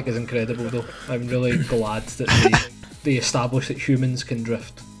mechanic is incredible, though. I'm really glad that they established that humans can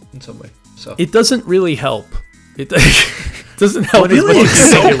drift in some way. So It doesn't really help. It doesn't help. really, as much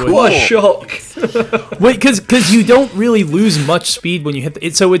as you think it would. what a shock! Wait, because you don't really lose much speed when you hit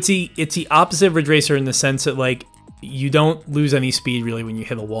it. So it's the opposite of Ridge Racer in the sense that, like, you don't lose any speed really when you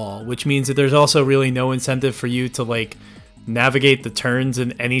hit a wall, which means that there's also really no incentive for you to, like, navigate the turns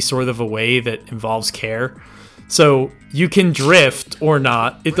in any sort of a way that involves care. So you can drift or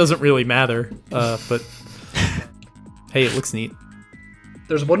not. It doesn't really matter. But hey, it looks neat.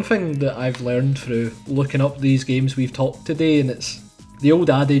 There's one thing that I've learned through looking up these games we've talked today, and it's the old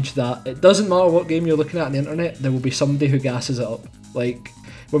adage that it doesn't matter what game you're looking at on the internet, there will be somebody who gasses it up. Like,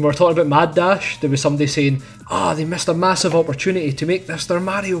 when we were talking about Mad Dash, there was somebody saying, they missed a massive opportunity to make this their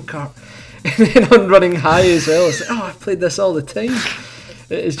Mario Kart. And then on Running High as well, it's like, I've played this all the time.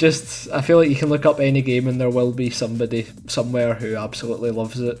 It's just, I feel like you can look up any game and there will be somebody somewhere who absolutely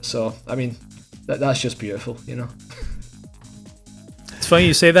loves it. So, I mean, that's just beautiful, you know? It's funny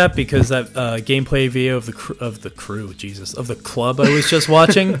you say that because that gameplay video of the club I was just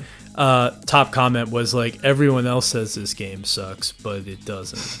watching, top comment was like, everyone else says this game sucks, but it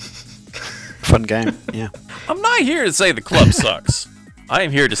doesn't. Fun game, yeah. I'm not here to say the club sucks. I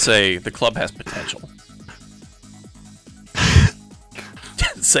am here to say the club has potential.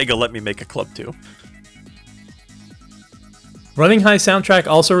 Sega let me make a club too. Running High soundtrack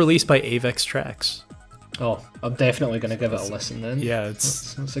also released by Avex Tracks. Oh, I'm definitely going to give it a listen then. Yeah,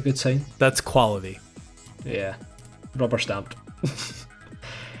 That's a good sign. that's quality. Yeah, rubber stamped.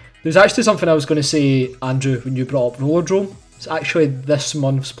 There's actually something I was going to say, Andrew, when you brought up Rollerdrome. It's actually this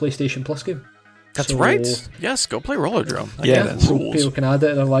month's PlayStation Plus game. That's So, right. Yes, go play Rollerdrome. Yeah, Again, that's rules. People can add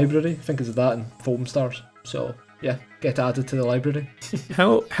it in their library. I think it's that and Foam Stars. So, yeah, get added to the library.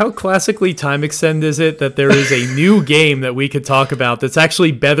 How classically time extend is it that there is a new game that we could talk about that's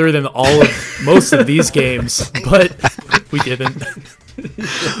actually better than most of these games, but we didn't.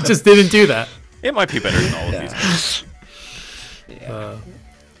 Just didn't do that. It might be better than all of these. Yeah.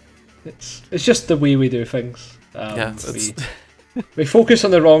 It's just the way we do things. Yeah, We focus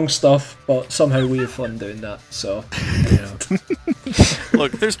on the wrong stuff, but somehow we have fun doing that. So, Yeah.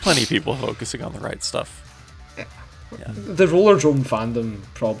 Look, there's plenty of people focusing on the right stuff. the Rollerdrome fandom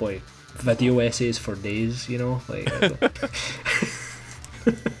probably video essays for days. You know, like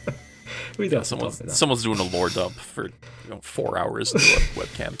we don't. Someone's doing a lore dump for 4 hours into a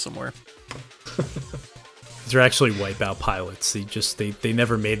webcam somewhere. They're actually Wipeout pilots. They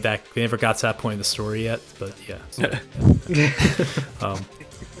never made that. They never got to that point in the story yet. But yeah.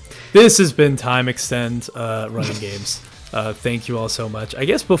 This has been Time Extend Running Games. Thank you all so much. I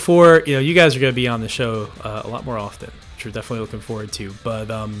guess before you guys are going to be on the show a lot more often, which we're definitely looking forward to. But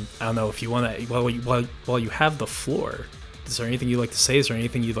I don't know if you want to while you have the floor. Is there anything you'd like to say? Is there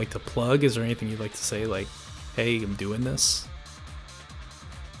anything you'd like to plug? Is there anything you'd like to say? Like, hey, I'm doing this.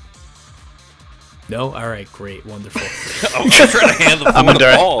 No? All right, great, wonderful. I'm trying to handle I'm under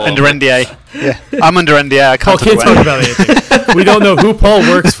NDA. Yeah, I'm under NDA. I Paul can't can't talk about anything. We don't know who Paul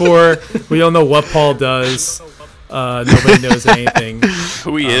works for. We don't know what Paul does. Nobody knows anything.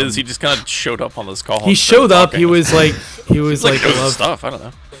 Who he is? He just kind of showed up on this call. He showed up. He was like, He's like I knows love stuff. I don't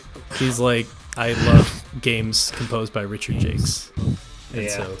know. He's like, I love games composed by Richard Jakes. And Yeah.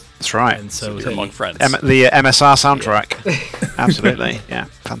 so, That's right. and so You're among friends. The MSR soundtrack. Absolutely. Yeah,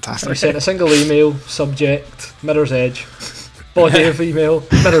 I fantastic. sent a single email, subject, Mirror's Edge. Body of email,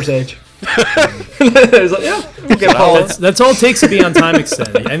 Mirror's Edge. I was like, yeah, we'll get Paul. that's all it takes to be on Time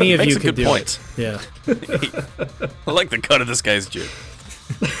Extend. Any of Makes you a could good do point. it. Yeah. I like the cut of this guy's jib.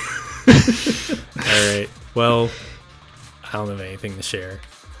 All right. Well, I don't have anything to share.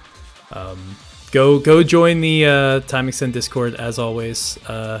 Go join the Time Extend Discord as always.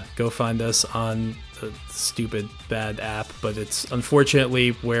 Go find us on the stupid bad app, but it's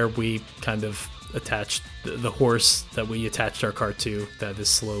unfortunately where we kind of attached the horse that we attached our cart to that is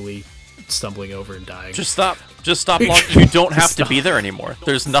slowly stumbling over and dying. Just stop. Just stop logging. You don't have to be there anymore.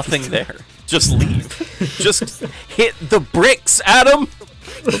 There's nothing there. Just leave. Just hit the bricks, Adam.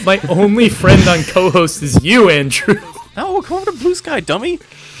 But my only friend on co-host is you, Andrew. No, come over to Blue Sky, dummy.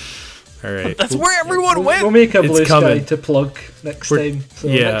 All right. That's where everyone went. We'll make a It's Blue coming. Sky to plug next time. So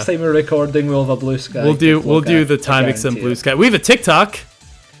yeah. next time we're recording, we'll have a Blue Sky. We'll to plug do at, the I Timix and guarantee Blue it. Sky. We have a TikTok.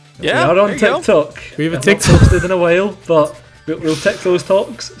 Yeah, We are on there you go. TikTok. We have a I've TikTok. not posted in a while, but we'll tick those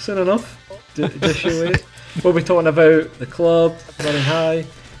talks soon enough. Just you wait. We'll be talking about the club, running high,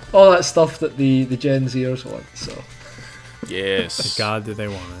 all that stuff that the Gen Zers want. So Yes. God, do they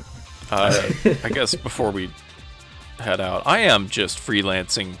want it? I guess before we head out, I am just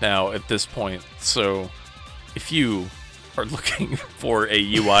freelancing now at this point. So if you are looking for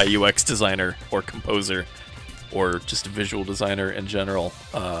a UI UX designer or composer or just a visual designer in general,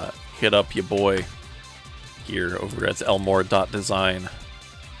 hit up your boy here over at elmore.design.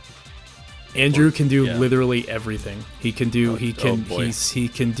 Andrew can do Yeah. literally everything. He can do. He can. boy. He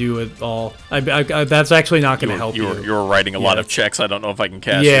can do it all. That's actually not going to help you. You're writing a lot Yeah. of checks. I don't know if I can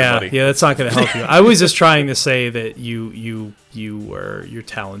cash Yeah, buddy. yeah, that's not going to help you. I was just trying to say that your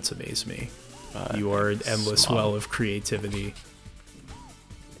talents amaze me. You are an endless smile. well of creativity.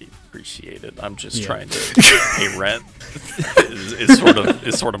 Appreciate it. I'm just Yeah. trying to pay rent. is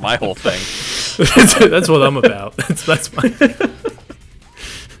sort of my whole thing. That's what I'm about. That's my.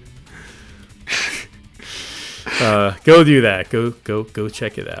 Go do that. Go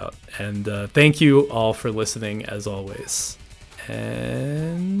check it out. And thank you all for listening as always.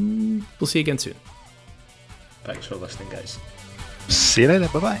 And we'll see you again soon. thanks for listening, guys. See you later.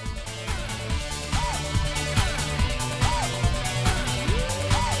 Bye bye.